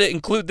sense to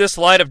include this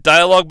line of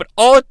dialogue, but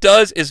all it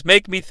does is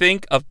make me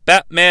think of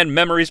Batman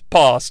Memories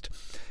Past.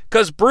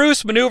 Because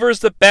Bruce maneuvers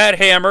the Bat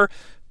Hammer,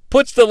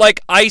 puts the,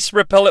 ice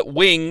repellent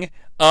wing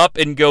up,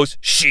 and goes,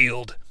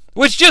 shield.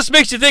 Which just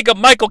makes you think of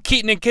Michael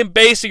Keaton and Kim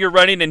Basinger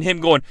running and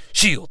him going,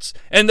 shields.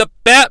 And the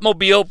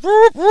Batmobile,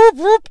 whoop, whoop,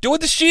 whoop, doing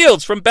the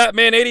shields from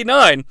Batman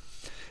 89.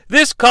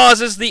 This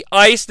causes the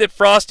ice that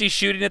Frosty's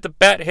shooting at the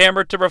Bat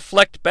Hammer to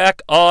reflect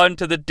back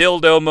onto the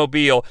Dildo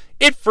Mobile.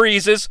 It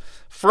freezes.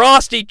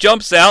 Frosty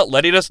jumps out,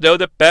 letting us know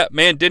that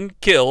Batman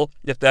didn't kill,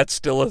 if that's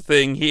still a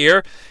thing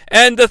here.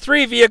 And the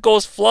three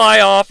vehicles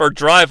fly off or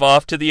drive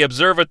off to the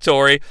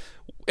observatory.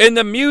 And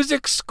the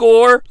music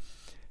score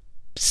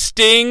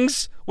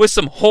stings with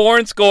some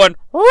horns going,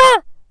 rah,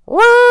 rah,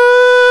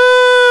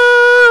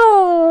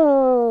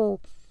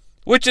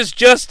 which is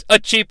just a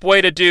cheap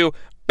way to do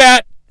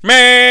Batman,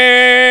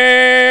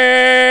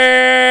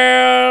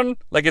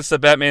 like it's the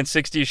Batman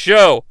 60s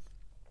show.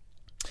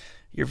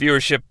 Your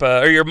viewership,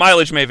 or your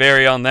mileage may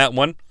vary on that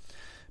one.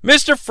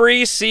 Mr.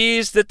 Freeze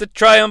sees that the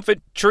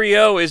triumphant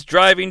trio is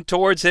driving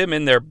towards him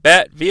in their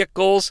bat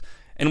vehicles,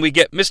 and we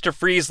get Mr.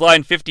 Freeze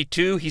line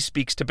 52. He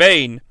speaks to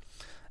Bane.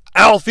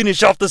 I'll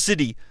finish off the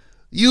city.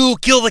 You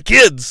kill the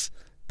kids,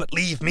 but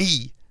leave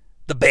me,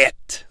 the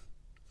bat.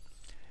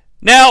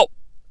 Now,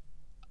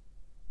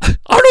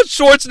 Arnold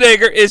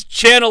Schwarzenegger is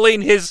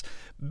channeling his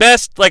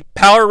best,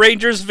 Power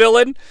Rangers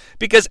villain,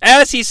 because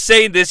as he's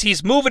saying this,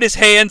 he's moving his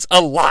hands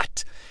a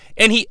lot.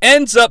 And he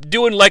ends up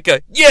doing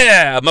Macaulay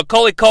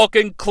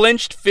Culkin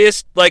clenched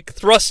fist,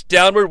 thrust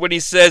downward when he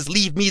says,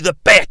 leave me the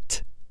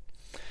bat.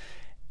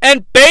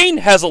 And Bane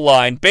has a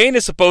line. Bane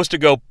is supposed to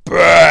go,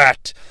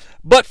 bat.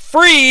 But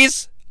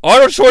Freeze,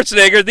 Arnold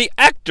Schwarzenegger, the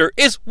actor,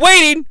 is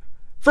waiting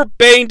for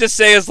Bane to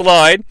say his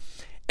line.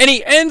 And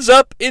he ends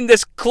up in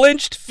this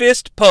clenched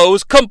fist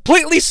pose,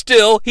 completely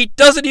still. He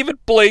doesn't even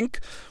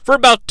blink for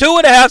about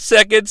 2.5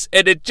 seconds,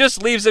 and it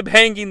just leaves him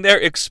hanging there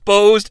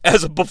exposed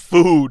as a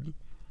buffoon.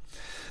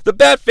 The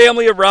Bat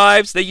family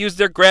arrives. They use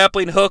their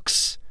grappling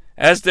hooks,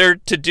 as they're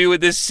to do in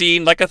this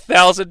scene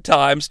 1,000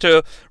 times,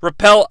 to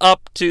rappel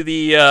up to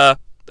the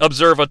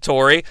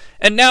observatory.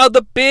 And now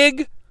the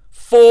big,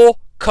 full,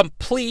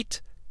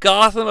 complete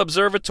Gotham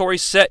Observatory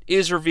set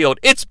is revealed.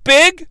 It's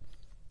big.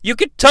 You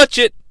can touch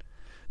it.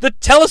 The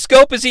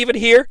telescope is even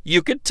here.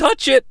 You can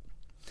touch it.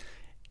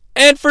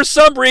 And for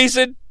some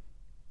reason,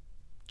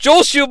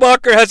 Joel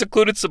Schumacher has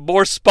included some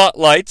more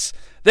spotlights.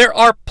 There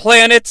are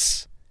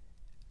planets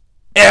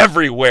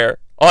everywhere.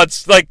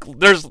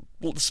 There's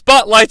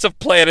spotlights of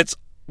planets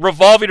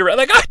revolving around.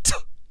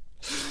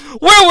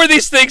 Where were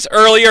these things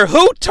earlier?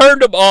 Who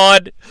turned them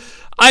on?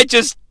 I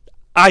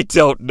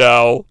don't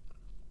know.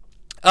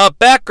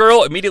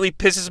 Batgirl immediately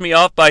pisses me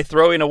off by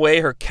throwing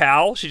away her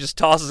cowl. She just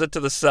tosses it to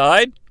the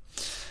side.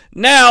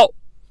 Now,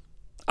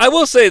 I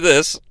will say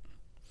this.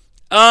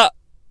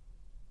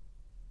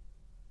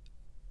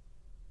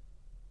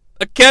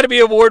 Academy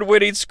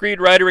Award-winning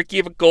screenwriter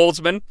Akiva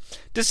Goldsman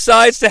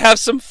decides to have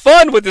some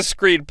fun with the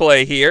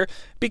screenplay here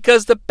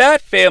because the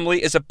Bat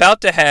family is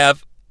about to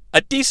have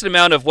a decent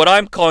amount of what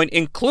I'm calling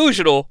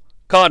inclusional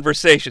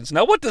conversations.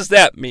 Now, what does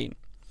that mean?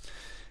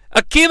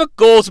 Akiva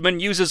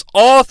Goldsman uses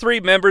all three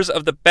members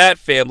of the Bat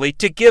family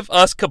to give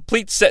us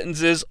complete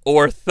sentences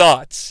or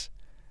thoughts.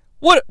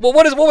 What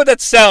would that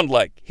sound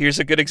like? Here's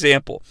a good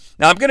example.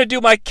 Now, I'm going to do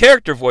my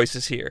character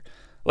voices here.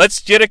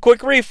 Let's get a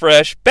quick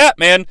refresh.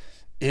 Batman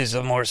is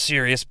a more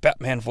serious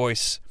Batman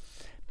voice.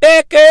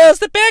 Batgirl's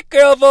the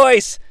Batgirl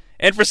voice.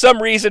 And for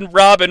some reason,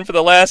 Robin, for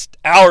the last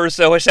hour or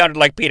so, has sounded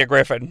like Peter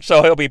Griffin.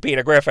 So he'll be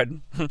Peter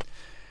Griffin.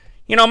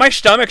 My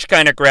stomach's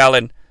kind of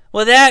growling.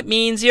 Well, that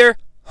means you're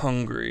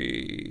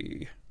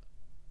hungry.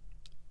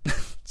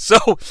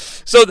 So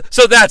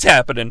that's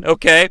happening,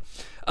 okay?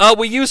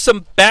 We use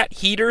some bat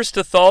heaters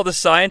to thaw the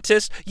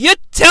scientists. You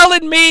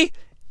telling me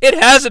it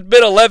hasn't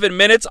been 11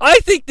 minutes? I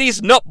think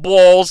these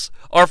nutballs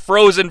are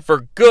frozen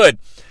for good.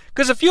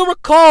 Because if you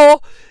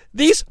recall,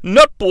 These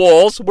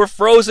nutballs were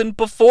frozen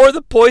before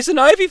the Poison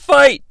Ivy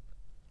fight.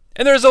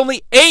 And there's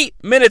only 8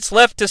 minutes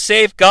left to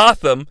save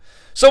Gotham,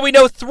 so we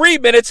know 3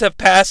 minutes have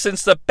passed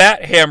since the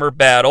Bathammer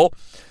battle.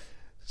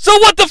 So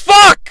what the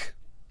fuck?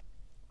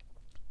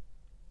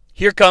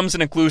 Here comes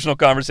an inclusional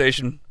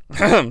conversation.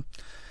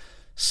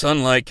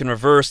 Sunlight can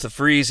reverse the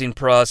freezing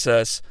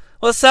process.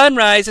 Well,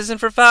 sunrise isn't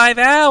for 5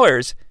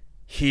 hours.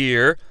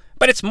 Here,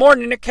 but it's more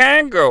than it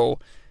can go.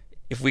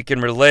 If we can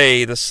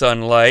relay the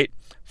sunlight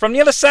from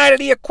the other side of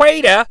the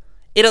equator,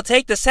 it'll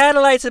take the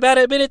satellites about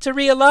a minute to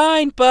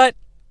realign, but...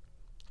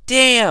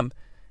 Damn's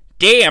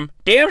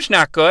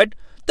not good.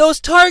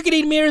 Those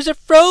targeting mirrors are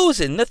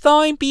frozen. The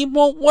thawing beam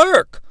won't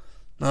work.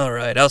 All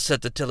right, I'll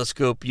set the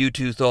telescope. You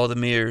two thaw the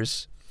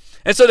mirrors.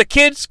 And so the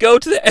kids go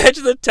to the edge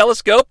of the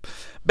telescope.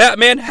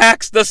 Batman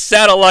hacks the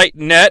satellite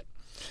net.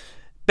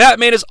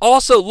 Batman is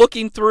also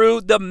looking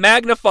through the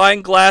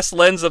magnifying glass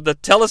lens of the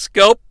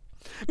telescope.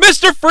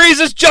 Mr.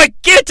 Freeze's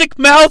gigantic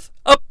mouth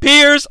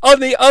appears on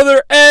the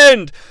other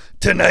end.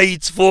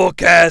 Tonight's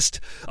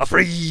forecast, a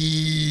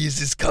freeze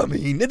is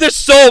coming. There's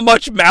so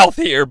much mouth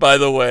here, by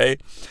the way.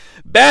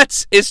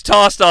 Bats is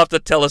tossed off the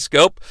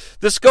telescope.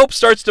 The scope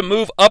starts to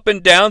move up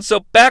and down,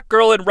 so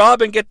Batgirl and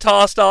Robin get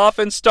tossed off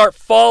and start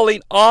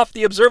falling off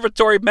the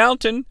observatory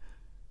mountain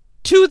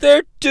to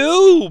their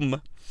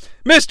doom.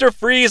 Mr.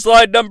 Freeze,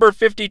 line number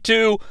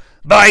 52,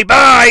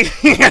 bye-bye.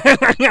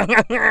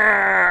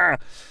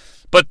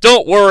 But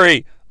don't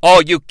worry,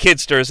 all you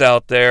kidsters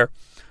out there.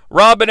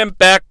 Robin and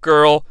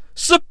Batgirl,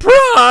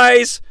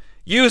 surprise,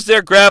 use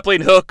their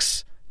grappling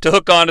hooks to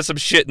hook onto some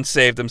shit and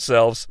save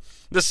themselves.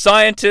 The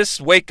scientists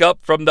wake up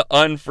from the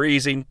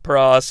unfreezing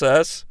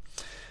process.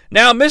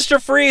 Now, Mr.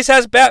 Freeze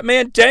has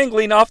Batman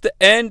dangling off the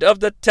end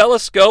of the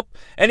telescope,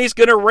 and he's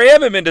going to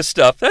ram him into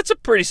stuff. That's a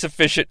pretty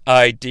sufficient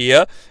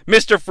idea.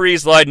 Mr.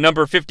 Freeze, line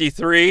number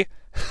 53.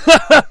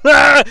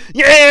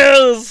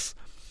 Yes!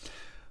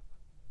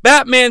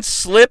 Batman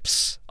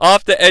slips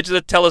off the edge of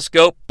the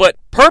telescope, but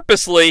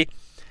purposely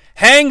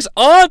hangs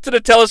onto the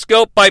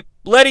telescope by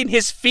letting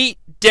his feet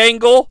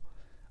dangle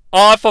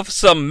off of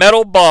some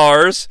metal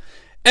bars.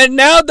 And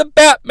now the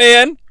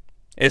Batman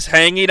is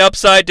hanging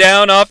upside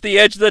down off the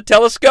edge of the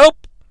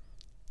telescope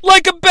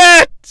like a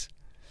bat.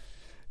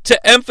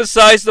 To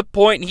emphasize the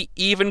point, he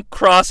even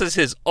crosses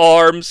his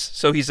arms,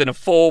 so he's in a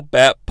full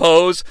bat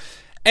pose.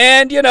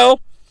 And,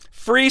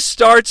 Freeze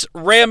starts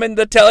ramming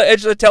the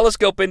edge of the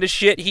telescope into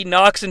shit. He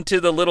knocks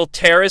into the little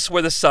terrace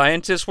where the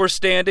scientists were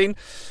standing.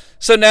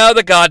 So now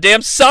the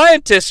goddamn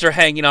scientists are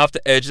hanging off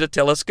the edge of the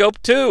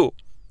telescope too.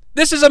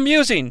 This is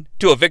amusing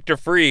to a Victor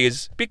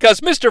Freeze, because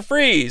Mr.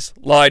 Freeze,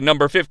 line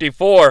number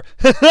 54,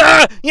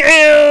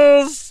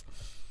 yes!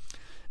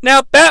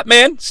 Now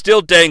Batman,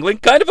 still dangling,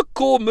 kind of a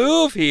cool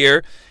move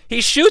here.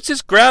 He shoots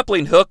his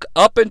grappling hook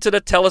up into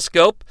the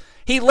telescope.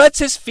 He lets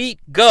his feet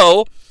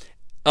go.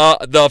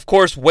 Of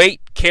course, weight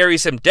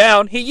carries him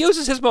down. He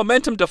uses his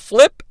momentum to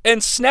flip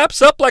and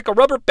snaps up like a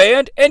rubber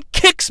band and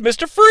kicks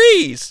Mr.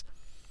 Freeze.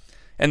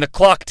 And the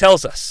clock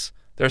tells us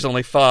there's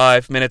only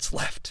 5 minutes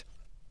left.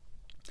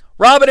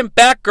 Robin and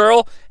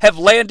Batgirl have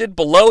landed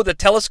below the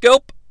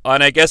telescope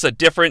on, I guess, a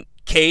different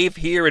cave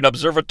here in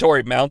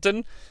Observatory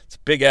Mountain. It's a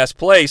big-ass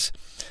place.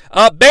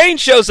 Bane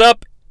shows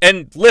up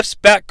and lifts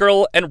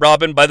Batgirl and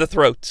Robin by the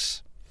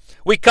throats.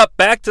 We cut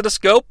back to the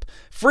scope.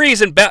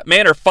 Freeze and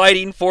Batman are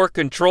fighting for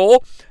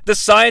control. The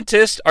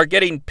scientists are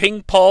getting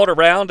ping-ponged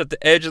around at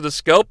the edge of the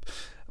scope.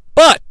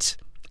 But,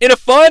 in a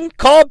fun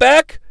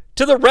callback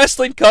to the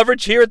wrestling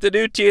coverage here at the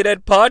new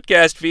TNN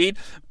podcast feed,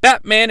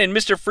 Batman and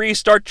Mr. Freeze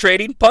start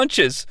trading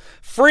punches.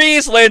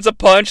 Freeze lands a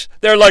punch,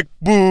 they're like,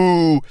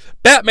 boo.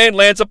 Batman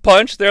lands a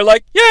punch, they're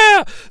like,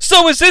 yeah.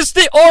 So is this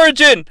the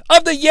origin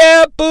of the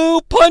yeah, boo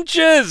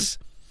punches?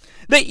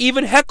 They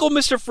even heckle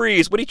Mr.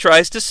 Freeze when he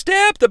tries to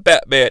stab the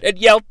Batman and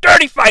yell,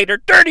 dirty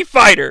fighter, dirty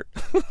fighter.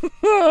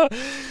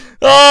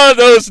 Oh,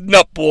 those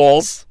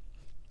nutballs.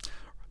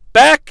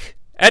 Back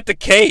at the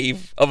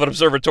cave of an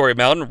Observatory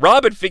Mountain,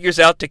 Robin figures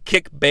out to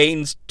kick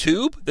Bane's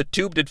tube, the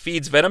tube that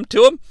feeds venom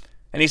to him,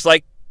 and he's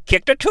like,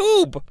 kick the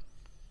tube.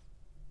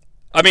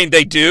 I mean,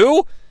 they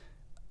do.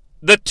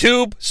 The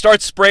tube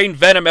starts spraying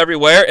venom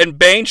everywhere, and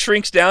Bane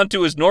shrinks down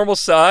to his normal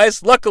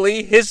size.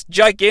 Luckily, his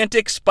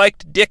gigantic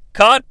spiked dick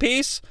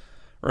codpiece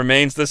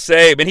remains the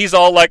same, and he's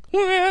all like,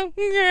 excuse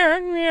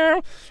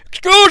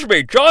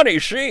me,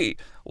 Jonnie Sea,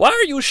 why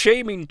are you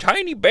shaming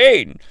Tiny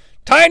Bane?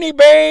 Tiny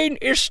Bane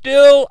is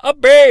still a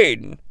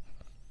Bane.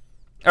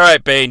 All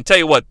right, Bane, tell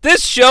you what,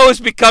 this show is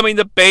becoming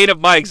the bane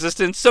of my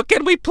existence, so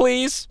can we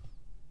please?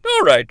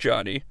 All right,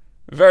 Johnny,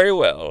 very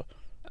well.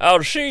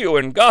 I'll see you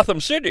in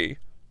Gotham City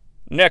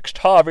next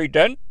Harvey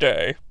Dent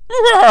Day.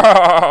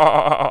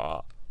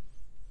 Wow,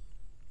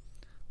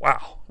 I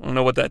don't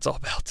know what that's all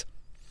about.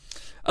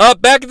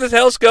 Back at the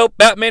telescope,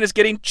 Batman is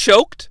getting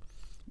choked,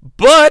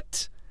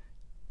 but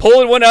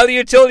pulling one out of the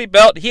utility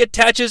belt, he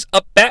attaches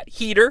a bat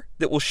heater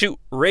that will shoot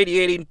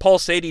radiating,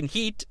 pulsating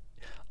heat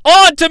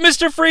onto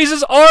Mr.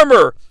 Freeze's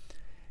armor.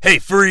 Hey,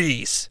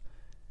 Freeze,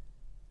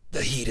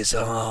 the heat is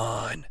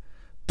on.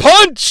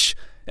 Punch!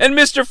 and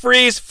Mr.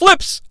 Freeze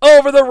flips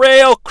over the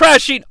rail,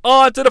 crashing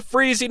onto the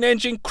freezing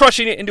engine,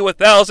 crushing it into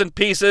 1,000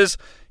 pieces.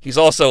 He's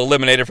also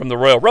eliminated from the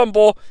Royal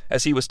Rumble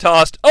as he was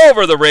tossed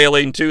over the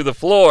railing to the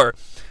floor.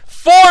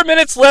 4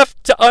 minutes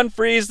left to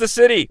unfreeze the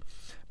city.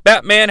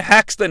 Batman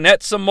hacks the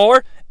net some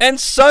more, and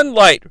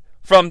sunlight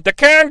from the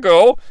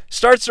Kango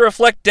starts to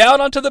reflect down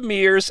onto the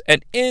mirrors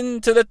and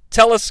into the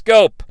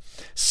telescope.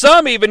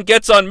 Some even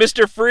gets on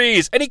Mr.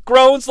 Freeze, and he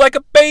groans like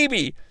a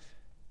baby.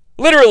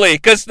 Literally,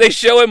 because they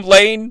show him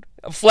laying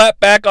flat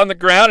back on the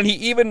ground, and he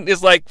even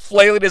is like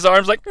flailing his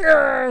arms like...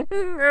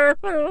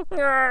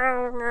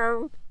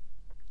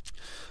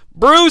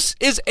 Bruce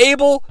is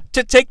able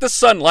to take the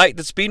sunlight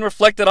that's being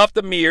reflected off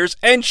the mirrors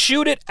and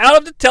shoot it out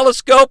of the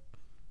telescope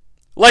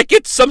like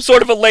it's some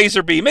sort of a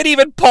laser beam. It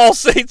even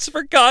pulsates,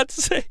 for God's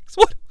sakes.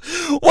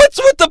 What's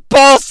with the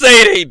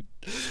pulsating?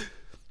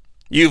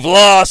 You've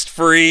lost,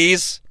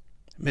 Freeze.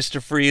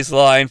 Mr. Freeze,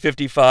 line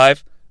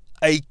 55.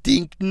 I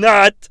think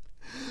not.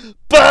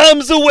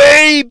 Bombs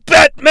away,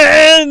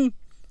 Batman!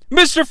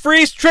 Mr.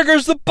 Freeze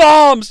triggers the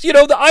bombs. You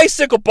know, the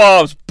icicle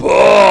bombs.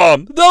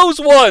 Boom! Those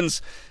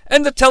ones.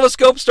 And the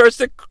telescope starts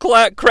to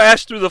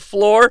crash through the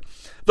floor.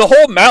 The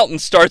whole mountain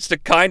starts to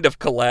kind of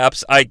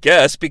collapse, I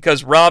guess,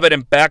 because Robin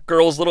and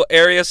Batgirl's little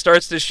area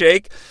starts to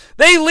shake.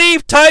 They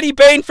leave Tiny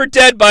Bane for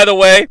dead, by the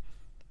way.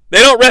 They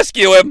don't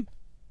rescue him.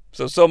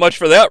 So much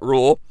for that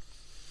rule.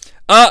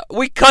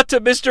 We cut to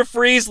Mr.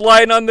 Freeze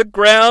lying on the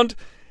ground.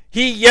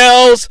 He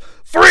yells,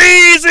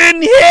 "Freeze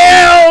in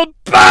hell,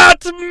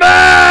 Batman!"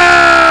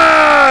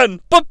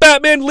 But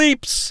Batman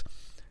leaps.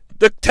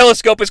 The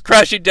telescope is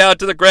crashing down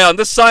to the ground.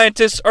 The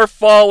scientists are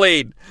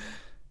falling.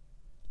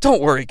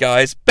 Don't worry,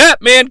 guys.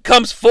 Batman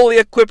comes fully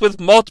equipped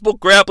with multiple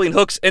grappling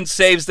hooks and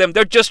saves them.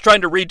 They're just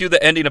trying to redo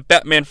the ending of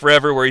Batman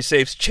Forever where he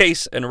saves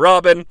Chase and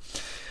Robin.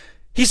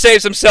 He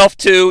saves himself,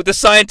 too. The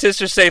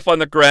scientists are safe on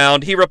the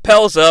ground. He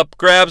rappels up,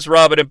 grabs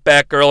Robin and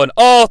Batgirl, and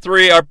all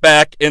three are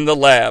back in the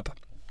lab.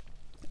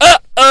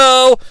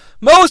 Uh-oh!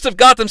 Most of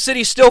Gotham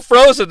City's still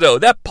frozen, though.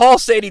 That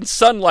pulsating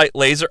sunlight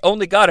laser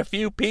only got a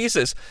few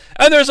pieces.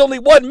 And there's only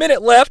 1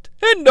 minute left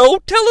and no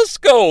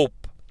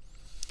telescope.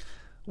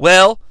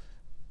 Well,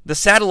 the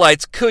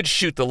satellites could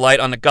shoot the light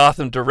onto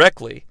Gotham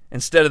directly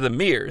instead of the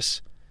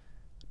mirrors.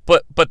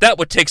 But that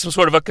would take some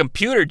sort of a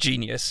computer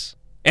genius.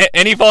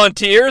 Any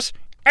volunteers?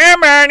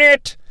 I'm on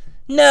it.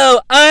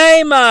 No,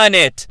 I'm on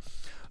it.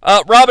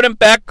 Robin and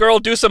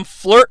Batgirl do some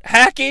flirt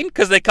hacking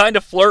because they kind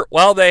of flirt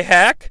while they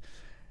hack.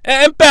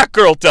 And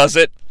Batgirl does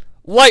it.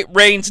 Light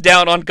rains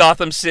down on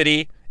Gotham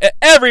City.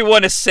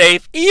 Everyone is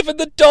safe, even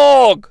the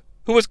dog,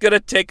 who was going to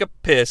take a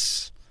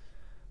piss.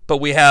 But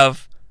we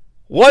have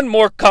one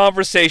more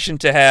conversation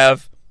to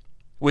have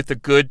with the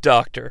good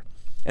doctor.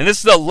 And this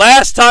is the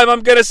last time I'm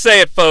going to say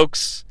it,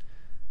 folks.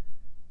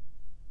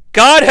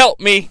 God help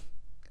me.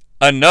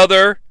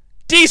 Another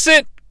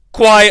decent,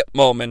 quiet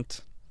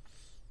moment.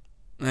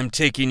 I'm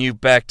taking you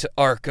back to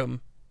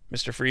Arkham,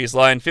 Mr. Freeze,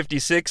 line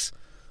 56.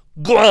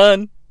 Go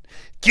on.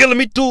 Killing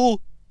me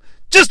too,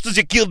 just as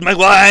you killed my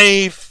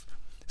wife.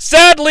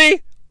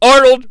 Sadly,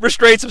 Arnold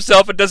restrains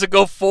himself and doesn't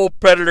go full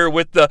Predator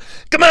with the,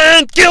 come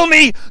on, kill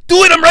me, do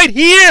it, I'm right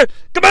here,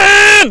 come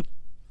on,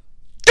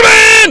 come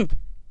on,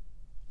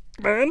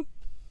 come on,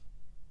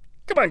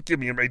 come on, kill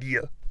me, I'm right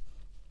here.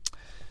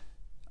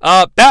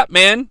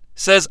 Batman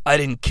says, I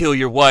didn't kill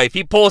your wife.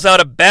 He pulls out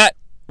a bat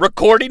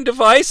recording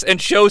device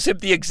and shows him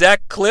the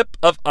exact clip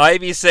of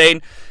Ivy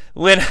saying,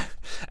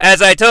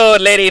 as I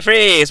told Lady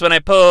Freeze when I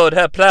pulled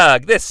her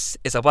plug, this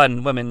is a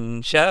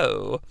one-woman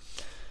show.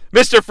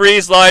 Mr.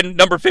 Freeze, line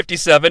number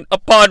 57,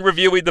 upon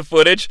reviewing the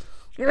footage.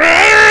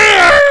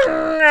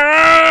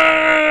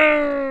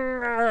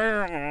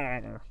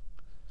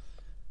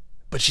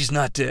 But she's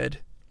not dead.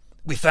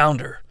 We found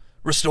her,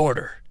 restored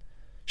her.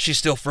 She's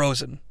still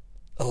frozen,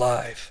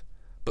 alive,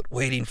 but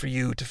waiting for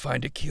you to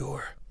find a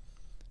cure.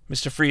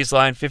 Mr. Freeze,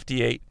 line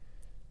 58.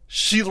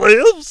 She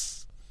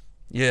lives?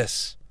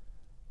 Yes.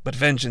 But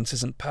vengeance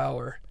isn't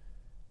power.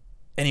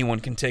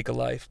 Anyone can take a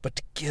life, but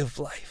to give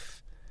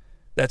life,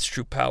 that's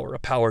true power, a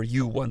power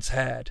you once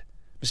had.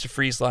 Mr.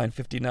 Freeze, line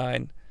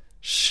 59.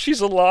 She's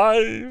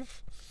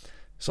alive.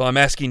 So I'm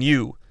asking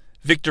you,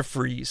 Victor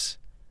Freeze,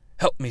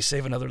 help me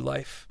save another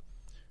life.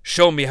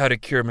 Show me how to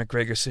cure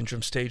McGregor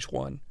Syndrome Stage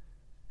 1.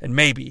 And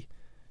maybe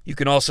you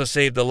can also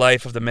save the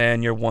life of the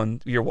man your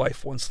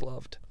wife once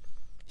loved.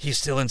 He's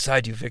still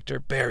inside you, Victor,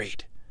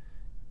 buried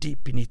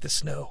deep beneath the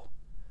snow.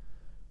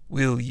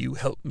 Will you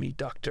help me,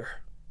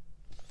 Doctor?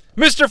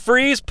 Mr.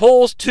 Freeze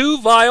pulls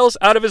 2 vials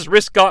out of his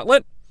wrist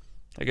gauntlet.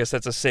 I guess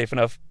that's a safe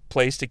enough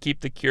place to keep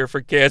the cure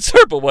for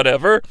cancer, but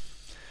whatever.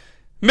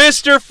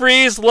 Mr.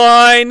 Freeze,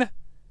 line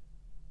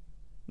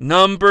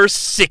number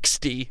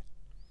 60.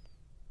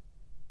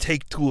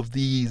 Take 2 of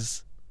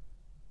these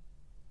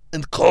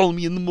and call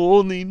me in the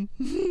morning.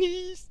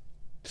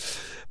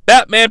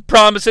 Batman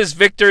promises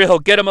Victor he'll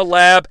get him a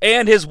lab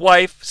and his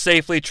wife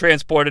safely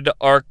transported to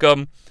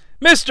Arkham.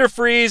 Mr.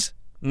 Freeze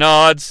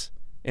nods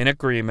in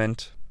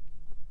agreement.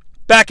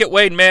 Back at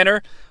Wayne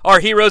Manor,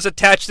 our heroes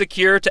attach the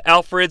cure to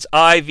Alfred's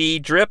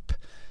IV drip.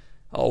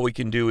 All we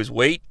can do is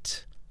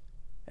wait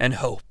and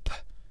hope.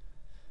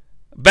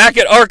 Back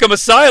at Arkham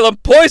Asylum,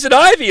 Poison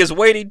Ivy is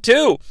waiting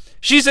too.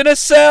 She's in a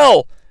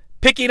cell,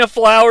 picking a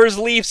flower's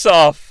leaves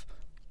off,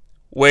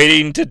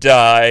 waiting to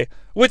die.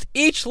 With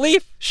each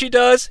leaf she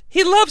does,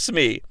 he loves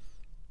me.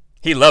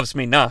 He loves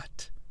me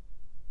not.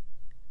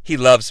 He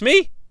loves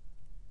me.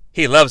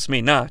 He loves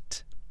me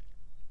not.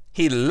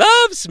 He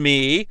loves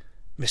me,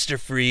 Mr.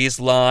 Freeze,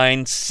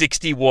 line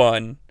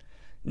 61.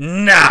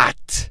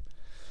 Not.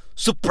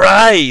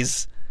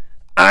 Surprise!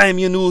 I'm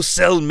your new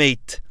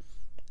cellmate,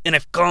 and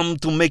I've come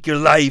to make your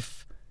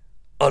life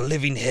a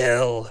living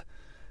hell.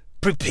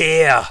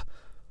 Prepare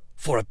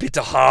for a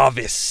bitter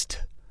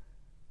harvest.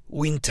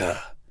 Winter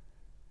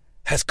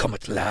has come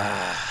at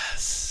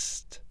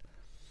last.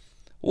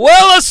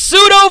 Well, a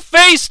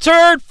pseudo-face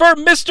turn for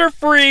Mr.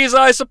 Freeze,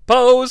 I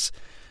suppose.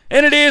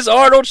 And it is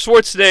Arnold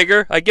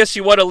Schwarzenegger. I guess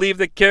you want to leave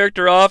the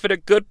character off in a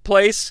good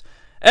place.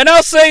 And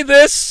I'll say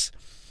this.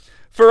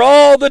 For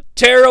all the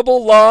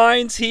terrible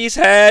lines he's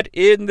had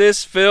in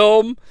this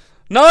film,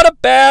 not a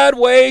bad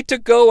way to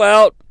go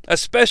out,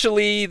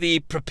 especially the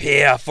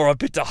prepare for a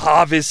bitter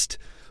harvest.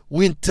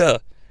 Winter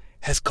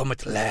has come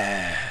at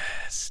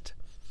last.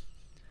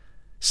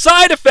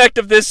 Side effect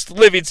of this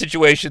living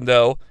situation,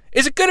 though,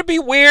 is it going to be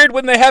weird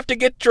when they have to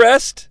get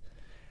dressed?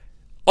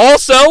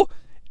 Also,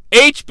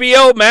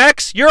 HBO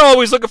Max, you're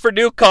always looking for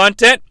new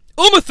content.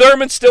 Uma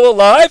Thurman's still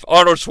alive.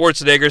 Arnold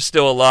Schwarzenegger's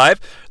still alive.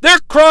 Their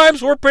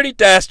crimes were pretty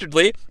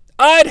dastardly.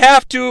 I'd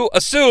have to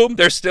assume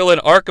they're still in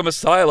Arkham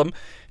Asylum.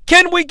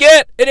 Can we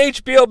get an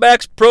HBO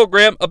Max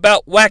program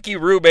about wacky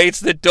roommates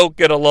that don't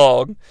get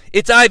along?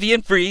 It's Ivy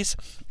and Freeze.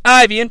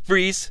 Ivy and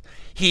Freeze.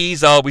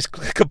 He's always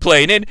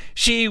complaining.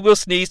 She will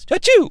sneeze.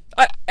 Achoo!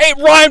 It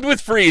rhymed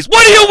with freeze.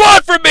 What do you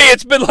want from me?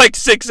 It's been like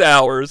 6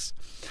 hours.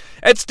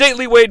 At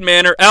Stately Wade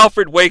Manor,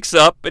 Alfred wakes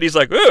up and he's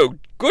like, oh,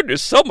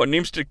 goodness, someone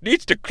needs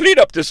to clean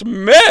up this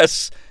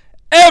mess.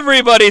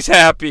 Everybody's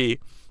happy.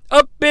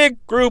 A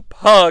big group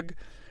hug.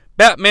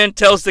 Batman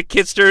tells the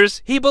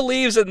kidsters he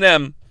believes in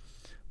them.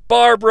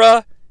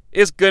 Barbara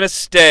is gonna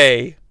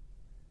stay.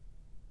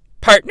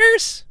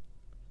 Partners?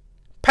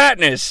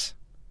 Partners.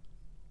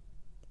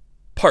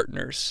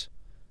 Partners.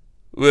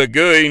 We're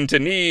going to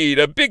need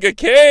a bigger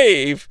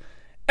cave.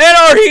 And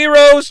our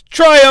heroes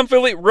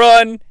triumphantly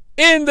run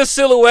in the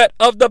silhouette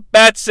of the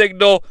bat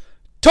signal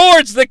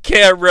towards the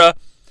camera.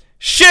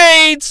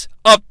 Shades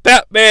of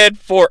Batman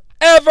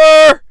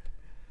forever.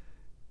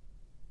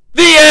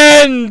 The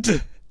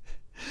end.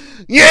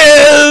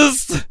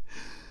 Yes.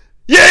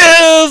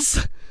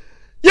 Yes.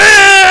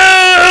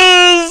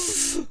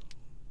 Yes.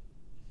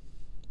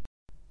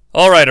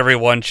 All right,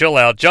 everyone, chill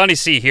out. Jonnie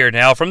Sea here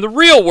now from the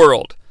real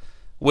world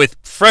with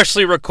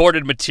freshly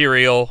recorded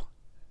material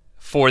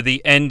for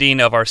the ending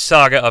of our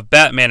saga of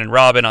Batman and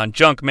Robin on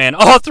Junkman.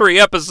 All 3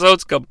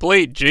 episodes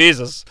complete.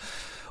 Jesus.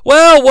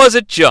 Well, was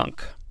it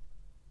junk?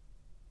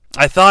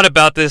 I thought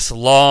about this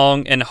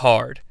long and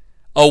hard.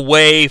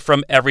 Away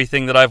from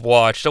everything that I've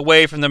watched.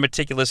 Away from the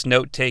meticulous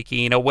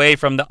note-taking. Away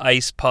from the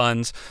ice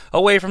puns.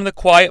 Away from the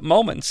quiet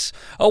moments.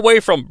 Away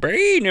from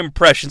Bane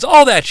impressions.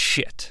 All that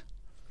shit.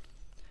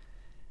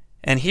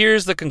 And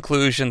here's the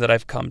conclusion that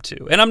I've come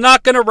to. And I'm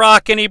not going to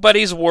rock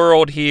anybody's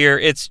world here.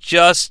 It's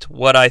just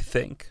what I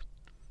think.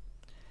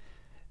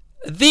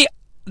 The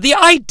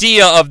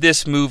idea of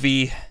this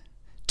movie,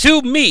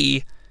 to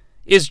me,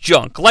 is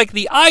junk. Like,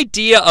 the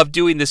idea of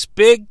doing this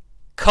big,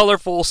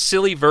 colorful,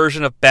 silly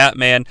version of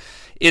Batman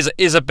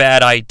is a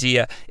bad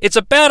idea. It's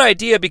a bad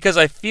idea because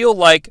I feel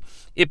like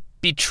it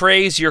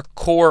betrays your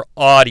core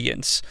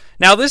audience.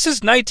 Now, this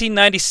is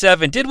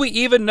 1997. Did we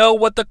even know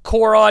what the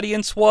core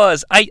audience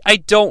was?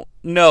 I don't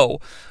know.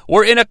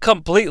 We're in a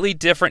completely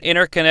different,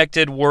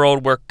 interconnected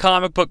world where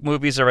comic book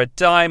movies are a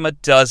dime a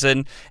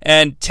dozen,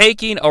 and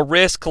taking a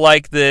risk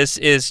like this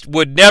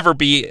would never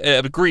be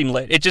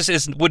greenlit. It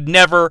just would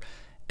never,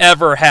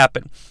 ever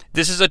happen.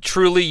 This is a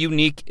truly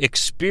unique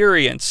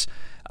experience.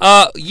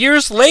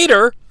 Years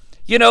later,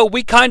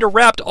 we kind of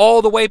wrapped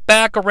all the way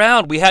back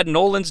around. We had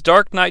Nolan's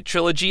Dark Knight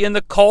trilogy, and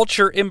the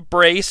culture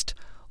embraced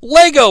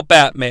Lego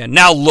Batman.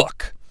 Now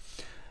look,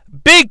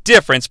 big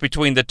difference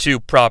between the two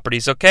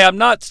properties, okay? I'm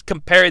not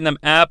comparing them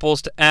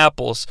apples to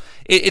apples.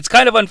 It's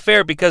kind of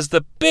unfair because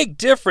the big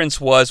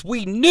difference was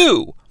we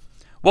knew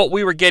what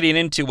we were getting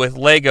into with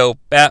Lego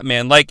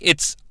Batman. Like,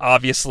 it's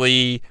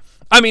obviously...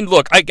 I mean,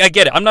 look, I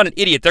get it. I'm not an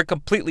idiot. They're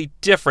completely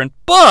different,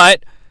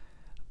 but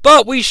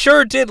we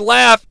sure did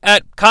laugh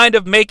at kind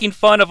of making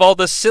fun of all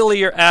the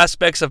sillier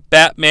aspects of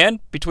Batman,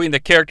 between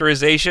the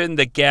characterization,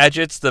 the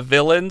gadgets, the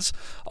villains,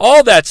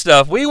 all that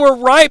stuff. We were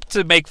ripe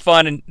to make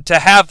fun and to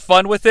have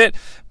fun with it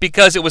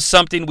because it was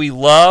something we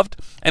loved,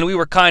 and we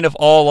were kind of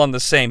all on the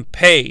same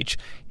page.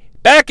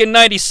 Back in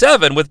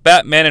 97 with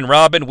Batman and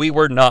Robin, we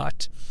were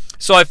not.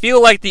 So I feel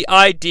like the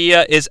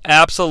idea is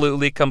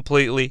absolutely,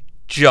 completely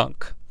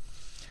junk.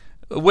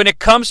 When it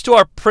comes to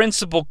our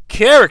principal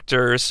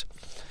characters,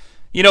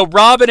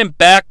 Robin and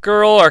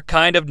Batgirl are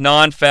kind of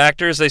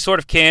non-factors. They sort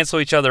of cancel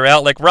each other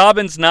out. Like,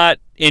 Robin's not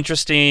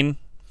interesting.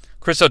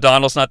 Chris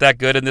O'Donnell's not that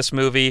good in this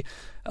movie.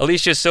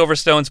 Alicia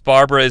Silverstone's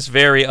Barbara is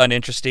very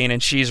uninteresting,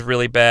 and she's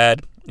really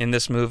bad. in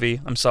this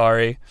movie. I'm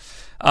sorry.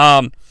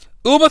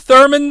 Uma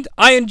Thurman,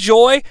 I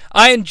enjoy.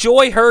 I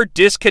enjoy her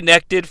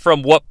disconnected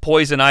from what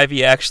Poison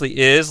Ivy actually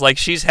is. Like,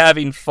 she's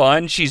having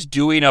fun. She's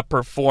doing a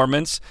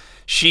performance.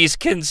 She's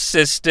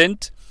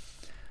consistent.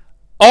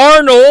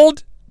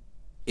 Arnold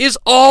is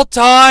all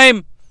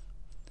time.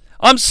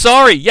 I'm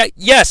sorry.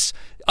 Yes,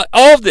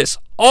 all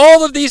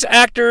of these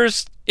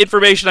actors'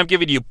 information I'm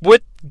giving you,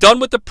 done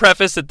with the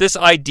preface that this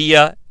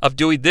idea of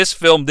doing this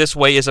film this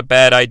way is a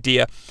bad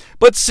idea.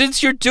 But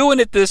since you're doing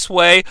it this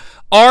way,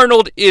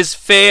 Arnold is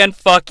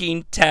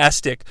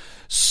fan-fucking-tastic.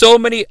 So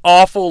many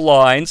awful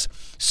lines,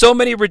 so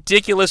many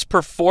ridiculous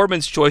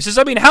performance choices.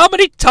 I mean, how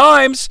many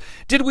times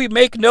did we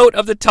make note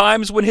of the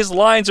times when his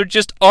lines are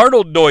just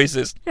Arnold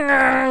noises?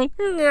 I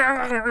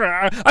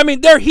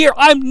mean, they're here.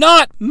 I'm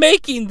not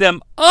making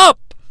them up.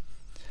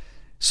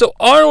 So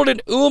Arnold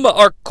and Uma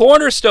are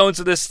cornerstones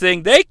of this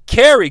thing. They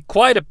carry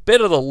quite a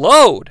bit of the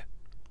load.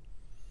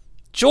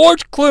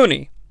 George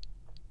Clooney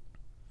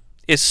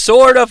is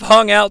sort of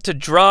hung out to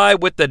dry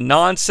with the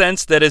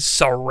nonsense that is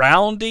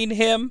surrounding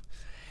him.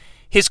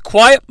 His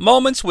quiet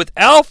moments with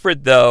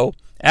Alfred, though,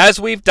 as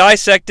we've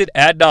dissected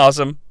ad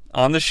nauseum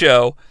on the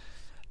show,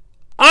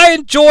 I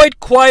enjoyed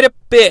quite a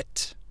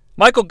bit.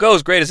 Michael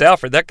Goh's great as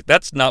Alfred.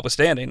 That's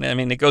notwithstanding. I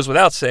mean, it goes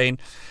without saying.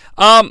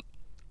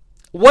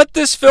 What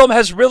this film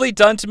has really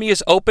done to me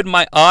is open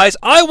my eyes.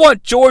 I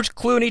want George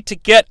Clooney to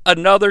get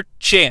another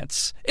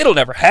chance. It'll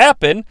never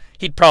happen.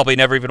 He'd probably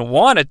never even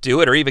want to do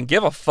it or even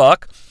give a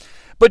fuck.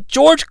 But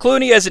George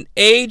Clooney as an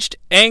aged,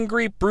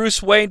 angry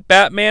Bruce Wayne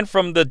Batman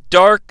from the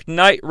Dark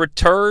Knight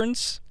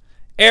Returns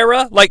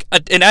era, like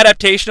an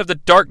adaptation of the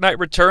Dark Knight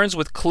Returns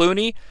with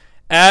Clooney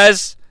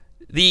as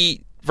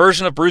the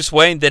version of Bruce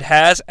Wayne that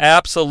has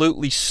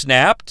absolutely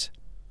snapped.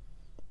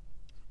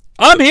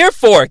 I'm here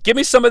for it. Give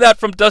me some of that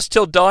from Dusk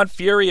Till Dawn,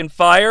 Fury and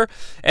Fire,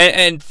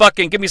 and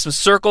fucking give me some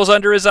circles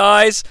under his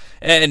eyes.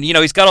 And, you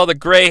know, he's got all the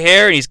gray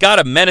hair, and he's got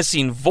a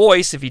menacing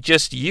voice if he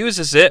just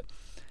uses it.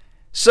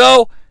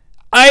 So,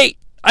 I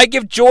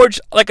give George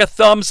like a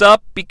thumbs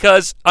up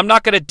because I'm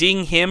not going to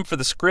ding him for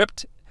the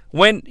script.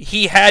 When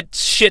he had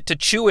shit to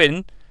chew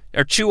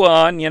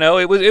on, you know,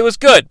 it was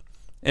good,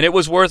 and it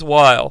was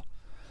worthwhile.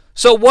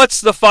 So what's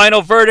the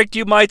final verdict,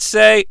 you might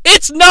say?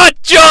 It's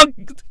not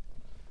junk!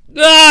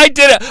 I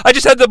did it. I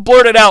just had to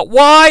blurt it out.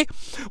 Why?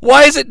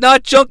 Why is it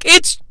not junk?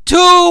 It's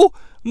too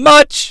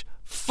much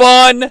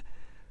fun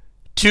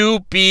to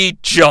be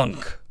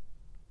junk.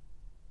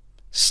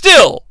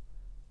 Still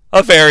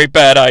a very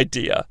bad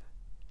idea.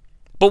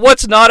 But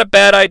what's not a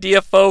bad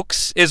idea,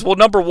 folks, is, well,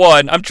 number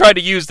one, I'm trying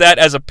to use that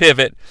as a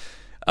pivot.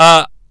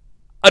 Not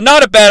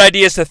a bad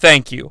idea is to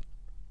thank you.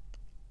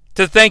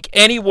 To thank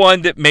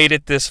anyone that made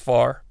it this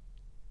far.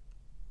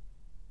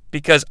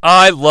 Because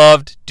I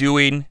loved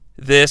doing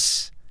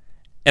this.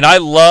 And I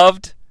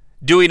loved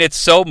doing it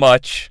so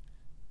much,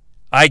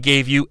 I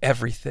gave you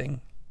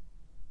everything.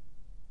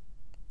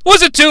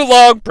 Was it too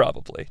long?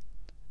 Probably.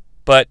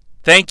 But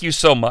thank you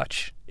so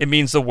much. It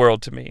means the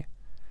world to me.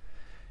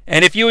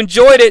 And if you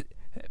enjoyed it,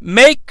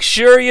 make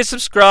sure you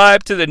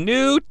subscribe to the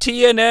new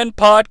TNN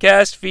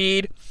podcast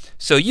feed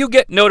so you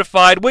get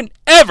notified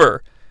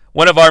whenever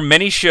one of our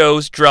many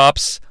shows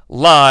drops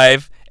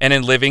live and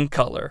in living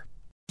color.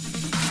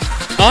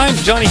 I'm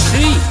Jonnie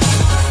Sea,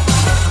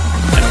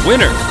 and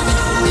winner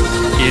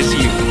is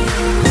you.